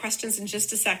get to your questions in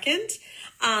just a second.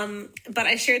 But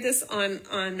I shared this on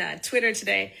Twitter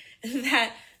today,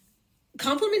 that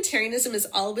complementarianism is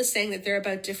always saying that they're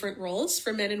about different roles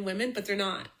for men and women, but they're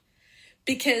not.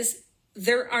 Because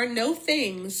there are no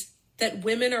things that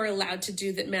women are allowed to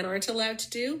do that men aren't allowed to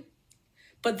do.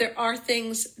 But there are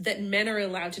things that men are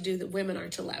allowed to do that women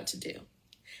aren't allowed to do.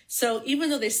 So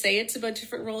even though they say it's about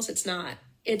different roles, it's not.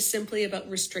 It's simply about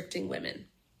restricting women.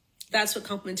 That's what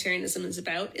complementarianism is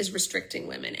about, is restricting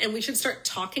women. And we should start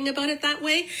talking about it that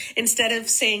way instead of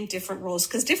saying different roles,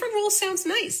 because different roles sounds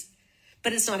nice,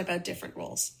 but it's not about different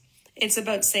roles. It's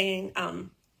about saying,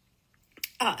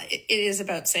 it is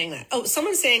about saying that. Oh,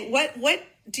 someone's saying, what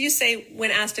do you say when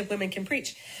asked if women can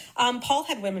preach? Paul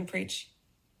had women preach.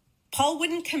 Paul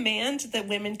wouldn't command that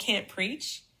women can't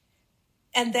preach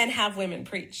and then have women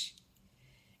preach.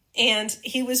 And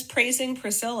he was praising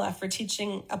Priscilla for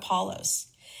teaching Apollos.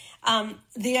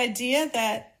 The idea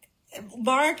that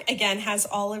Mark, again, has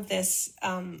all of this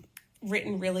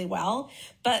written really well,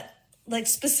 but like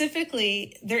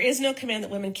specifically, there is no command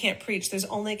that women can't preach. There's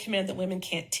only a command that women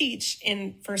can't teach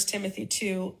in 1 Timothy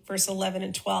 2, verse 11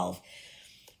 and 12.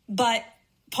 But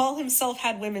Paul himself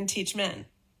had women teach men.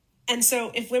 And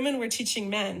so if women were teaching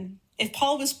men, if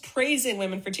Paul was praising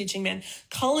women for teaching men,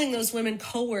 calling those women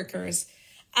co-workers,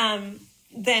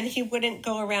 then he wouldn't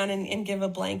go around and give a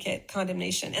blanket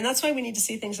condemnation. And that's why we need to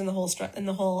see things in the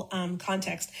whole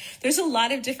context. There's a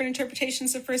lot of different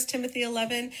interpretations of 1 Timothy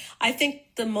 11. I think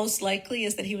the most likely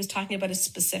is that he was talking about a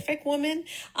specific woman.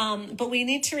 But we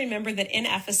need to remember that in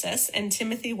Ephesus, and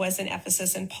Timothy was in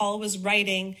Ephesus, and Paul was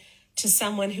writing to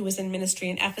someone who was in ministry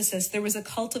in Ephesus, there was a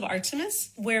cult of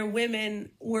Artemis where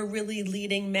women were really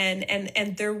leading men.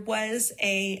 And there was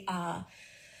a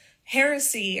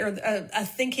heresy or a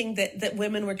thinking that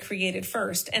women were created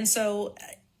first. And so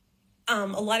a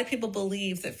lot of people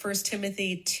believe that 1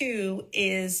 Timothy 2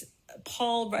 is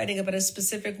Paul writing about a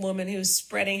specific woman who's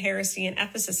spreading heresy in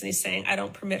Ephesus, and he's saying, I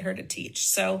don't permit her to teach.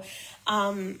 So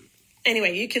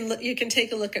anyway, you can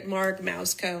take a look at Marg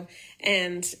Mausko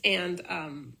and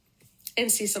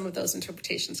see some of those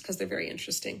interpretations, because they're very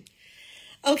interesting.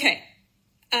 Okay.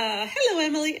 Hello,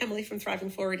 Emily. Emily from Thriving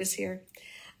Forward is here.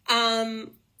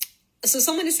 So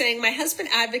someone is saying, my husband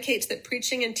advocates that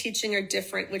preaching and teaching are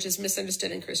different, which is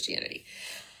misunderstood in Christianity.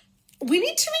 We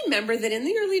need to remember that in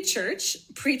the early church,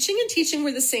 preaching and teaching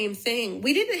were the same thing.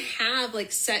 We didn't have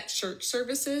like set church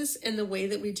services in the way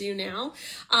that we do now.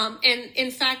 And in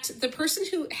fact, the person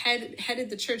who headed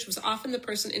the church was often the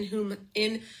person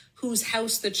in whose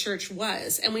house the church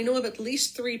was. And we know of at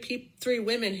least three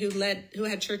women who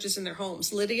had churches in their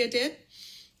homes. Lydia did.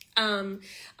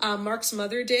 Mark's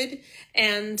mother did,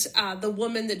 and the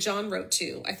woman that John wrote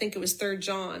to, I think it was 3rd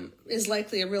John, is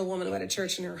likely a real woman who had a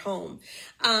church in her home.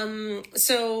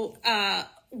 So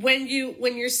when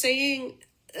you're saying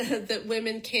that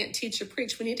women can't teach or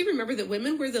preach, we need to remember that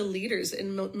women were the leaders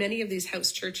in many of these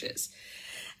house churches.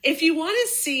 If you want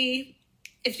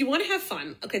to have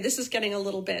fun, okay, this is getting a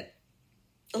little bit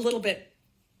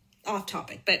off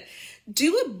topic, but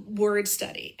do a word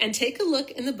study and take a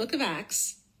look in the book of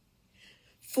Acts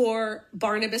for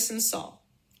Barnabas and Saul.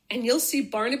 And you'll see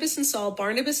Barnabas and Saul,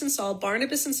 Barnabas and Saul,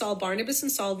 Barnabas and Saul, Barnabas and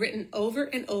Saul written over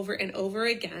and over and over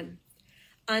again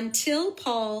until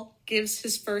Paul gives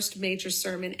his first major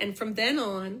sermon. And from then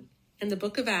on, in the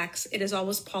book of Acts, it is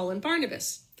always Paul and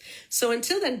Barnabas. So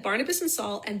until then, Barnabas and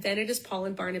Saul, and then it is Paul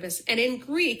and Barnabas. And in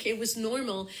Greek, it was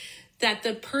normal that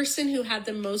the person who had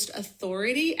the most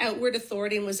authority, outward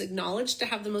authority, and was acknowledged to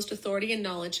have the most authority and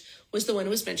knowledge was the one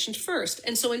who was mentioned first.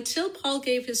 And so until Paul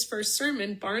gave his first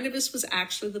sermon, Barnabas was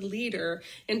actually the leader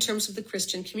in terms of the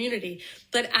Christian community.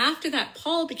 But after that,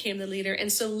 Paul became the leader,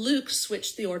 and so Luke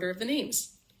switched the order of the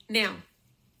names. Now,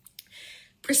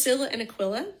 Priscilla and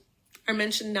Aquila are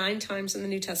mentioned 9 times in the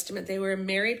New Testament. They were a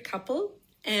married couple,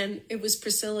 and it was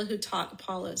Priscilla who taught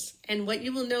Apollos. And what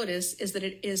you will notice is that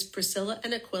it is Priscilla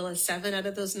and Aquila 7 out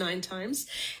of those 9 times.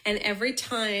 And every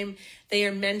time they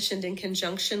are mentioned in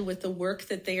conjunction with the work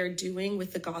that they are doing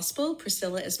with the gospel,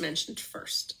 Priscilla is mentioned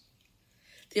first.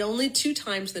 The only 2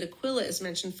 times that Aquila is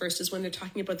mentioned first is when they're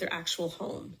talking about their actual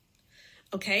home.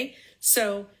 Okay?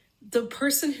 So the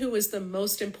person who was the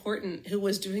most important, who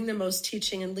was doing the most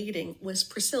teaching and leading, was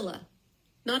Priscilla,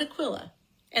 not Aquila.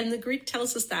 And the Greek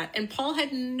tells us that. And Paul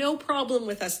had no problem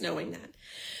with us knowing that.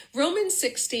 Romans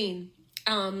 16,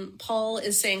 Paul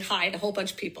is saying hi to a whole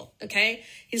bunch of people, okay?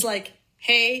 He's like,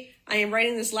 hey, I am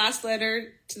writing this last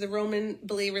letter to the Roman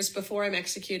believers before I'm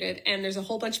executed. And there's a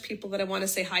whole bunch of people that I want to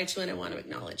say hi to and I want to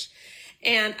acknowledge.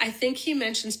 And I think he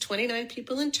mentions 29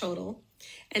 people in total,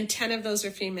 and 10 of those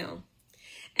are female.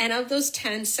 And of those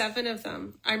 10, 7 of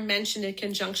them are mentioned in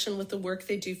conjunction with the work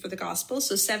they do for the gospel.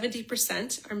 So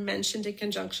 70% are mentioned in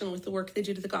conjunction with the work they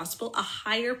do to the gospel, a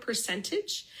higher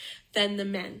percentage than the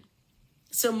men.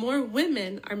 So more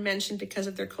women are mentioned because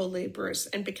of their co-laborers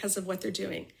and because of what they're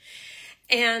doing.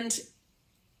 And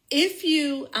if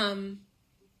you,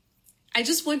 I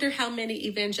just wonder how many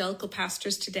evangelical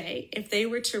pastors today, if they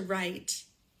were to write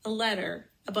a letter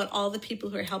about all the people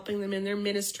who are helping them in their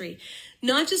ministry,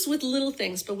 not just with little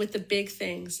things, but with the big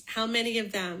things, how many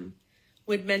of them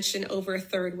would mention over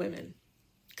 1/3 women?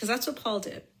 Because that's what Paul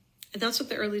did. And that's what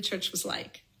the early church was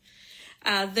like.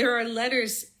 There are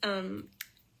letters from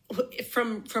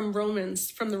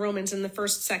the Romans in the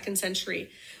 1st, 2nd century,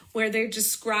 where they're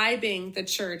describing the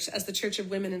church as the church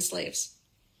of women and slaves,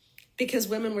 because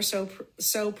women were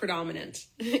so predominant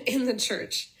in the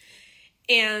church.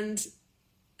 And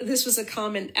this was a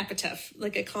common epitaph,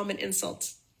 like a common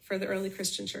insult for the early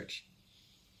Christian church.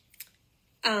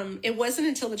 It wasn't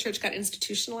until the church got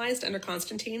institutionalized under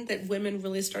Constantine that women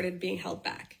really started being held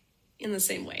back in the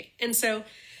same way. And so,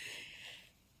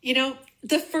 you know,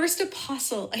 the first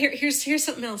apostle, here's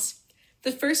something else.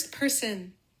 The first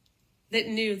person that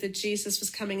knew that Jesus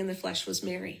was coming in the flesh was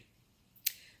Mary.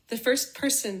 The first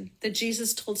person that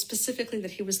Jesus told specifically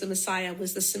that he was the Messiah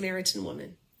was the Samaritan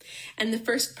woman. And the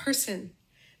first person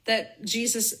that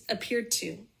Jesus appeared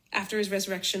to after his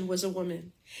resurrection was a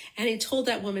woman. And he told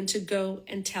that woman to go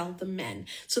and tell the men.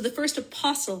 So the first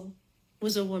apostle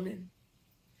was a woman.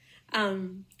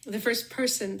 The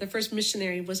first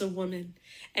missionary was a woman.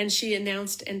 And she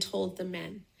announced and told the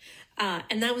men.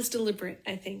 And that was deliberate,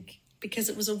 I think, because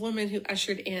it was a woman who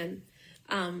ushered in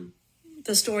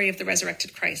the story of the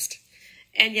resurrected Christ.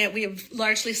 And yet we have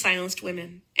largely silenced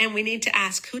women. And we need to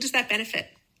ask, who does that benefit?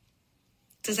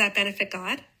 Does that benefit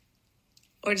God?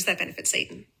 Or does that benefit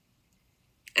Satan?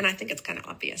 And I think it's kind of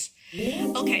obvious.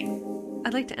 Okay.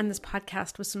 I'd like to end this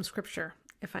podcast with some scripture,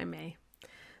 if I may.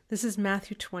 This is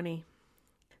Matthew 20.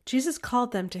 Jesus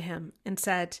called them to him and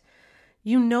said,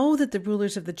 "You know that the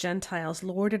rulers of the Gentiles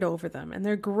lord it over them, and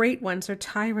their great ones are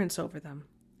tyrants over them.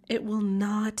 It will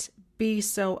not be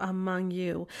so among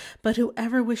you, but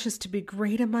whoever wishes to be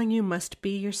great among you must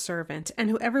be your servant, and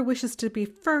whoever wishes to be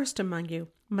first among you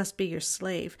must be your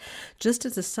slave, just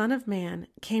as the Son of Man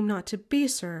came not to be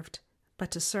served,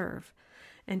 but to serve,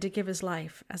 and to give his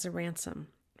life as a ransom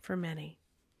for many."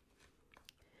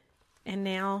 And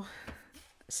now,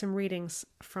 some readings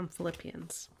from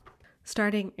Philippians,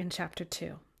 starting in chapter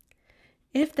 2.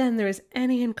 If then there is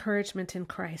any encouragement in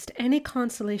Christ, any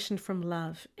consolation from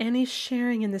love, any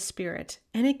sharing in the Spirit,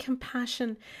 any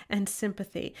compassion and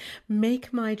sympathy,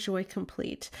 make my joy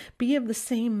complete. Be of the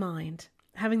same mind,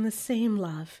 having the same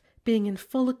love, being in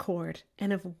full accord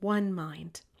and of one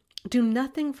mind. Do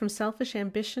nothing from selfish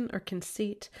ambition or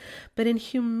conceit, but in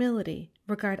humility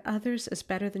regard others as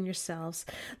better than yourselves.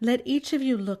 Let each of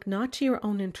you look not to your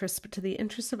own interests, but to the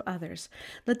interests of others.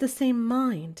 Let the same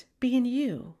mind be in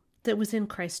you that was in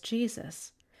Christ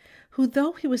Jesus, who,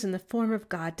 though he was in the form of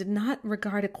God, did not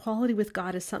regard equality with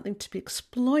God as something to be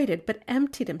exploited, but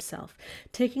emptied himself,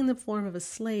 taking the form of a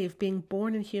slave, being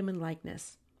born in human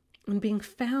likeness. And being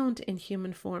found in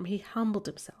human form, he humbled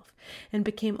himself and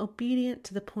became obedient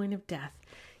to the point of death,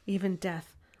 even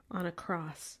death on a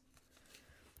cross.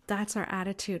 That's our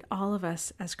attitude, all of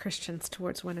us as Christians,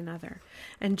 towards one another.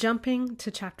 And jumping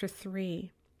to chapter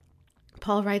 3,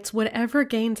 Paul writes, whatever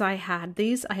gains I had,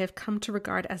 these I have come to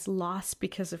regard as loss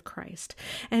because of Christ.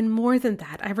 And more than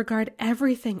that, I regard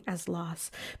everything as loss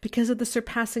because of the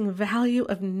surpassing value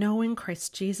of knowing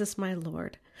Christ Jesus my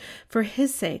Lord. For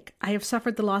his sake, I have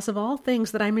suffered the loss of all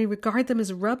things that I may regard them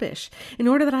as rubbish, in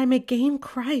order that I may gain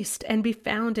Christ and be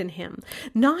found in him,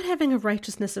 not having a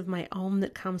righteousness of my own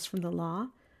that comes from the law,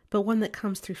 but one that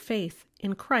comes through faith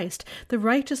in Christ, the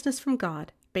righteousness from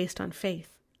God based on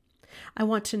faith. I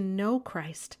want to know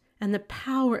Christ and the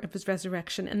power of his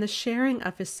resurrection and the sharing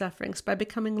of his sufferings by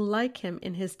becoming like him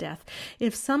in his death,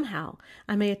 if somehow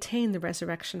I may attain the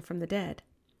resurrection from the dead.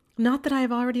 Not that I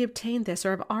have already obtained this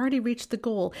or have already reached the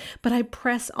goal, but I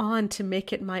press on to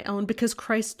make it my own because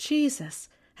Christ Jesus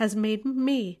has made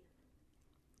me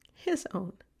his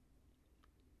own.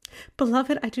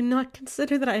 Beloved, I do not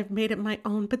consider that I have made it my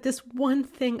own, but this one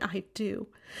thing I do,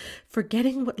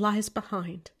 forgetting what lies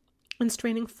behind and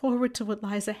straining forward to what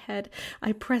lies ahead,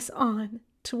 I press on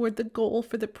toward the goal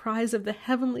for the prize of the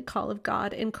heavenly call of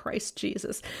God in Christ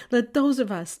Jesus. Let those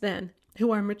of us, then,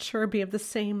 who are mature be of the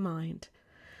same mind.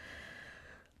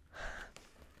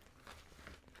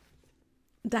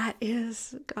 That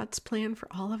is God's plan for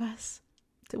all of us,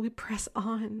 that we press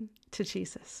on to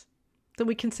Jesus, that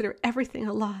we consider everything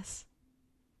a loss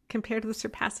compared to the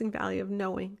surpassing value of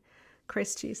knowing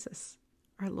Christ Jesus,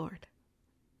 our Lord.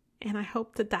 And I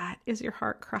hope that that is your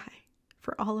heart cry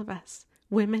for all of us,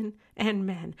 women and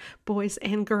men, boys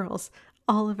and girls,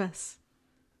 all of us.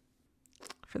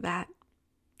 For that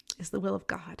is the will of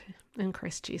God in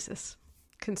Christ Jesus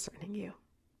concerning you.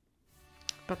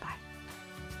 Bye-bye.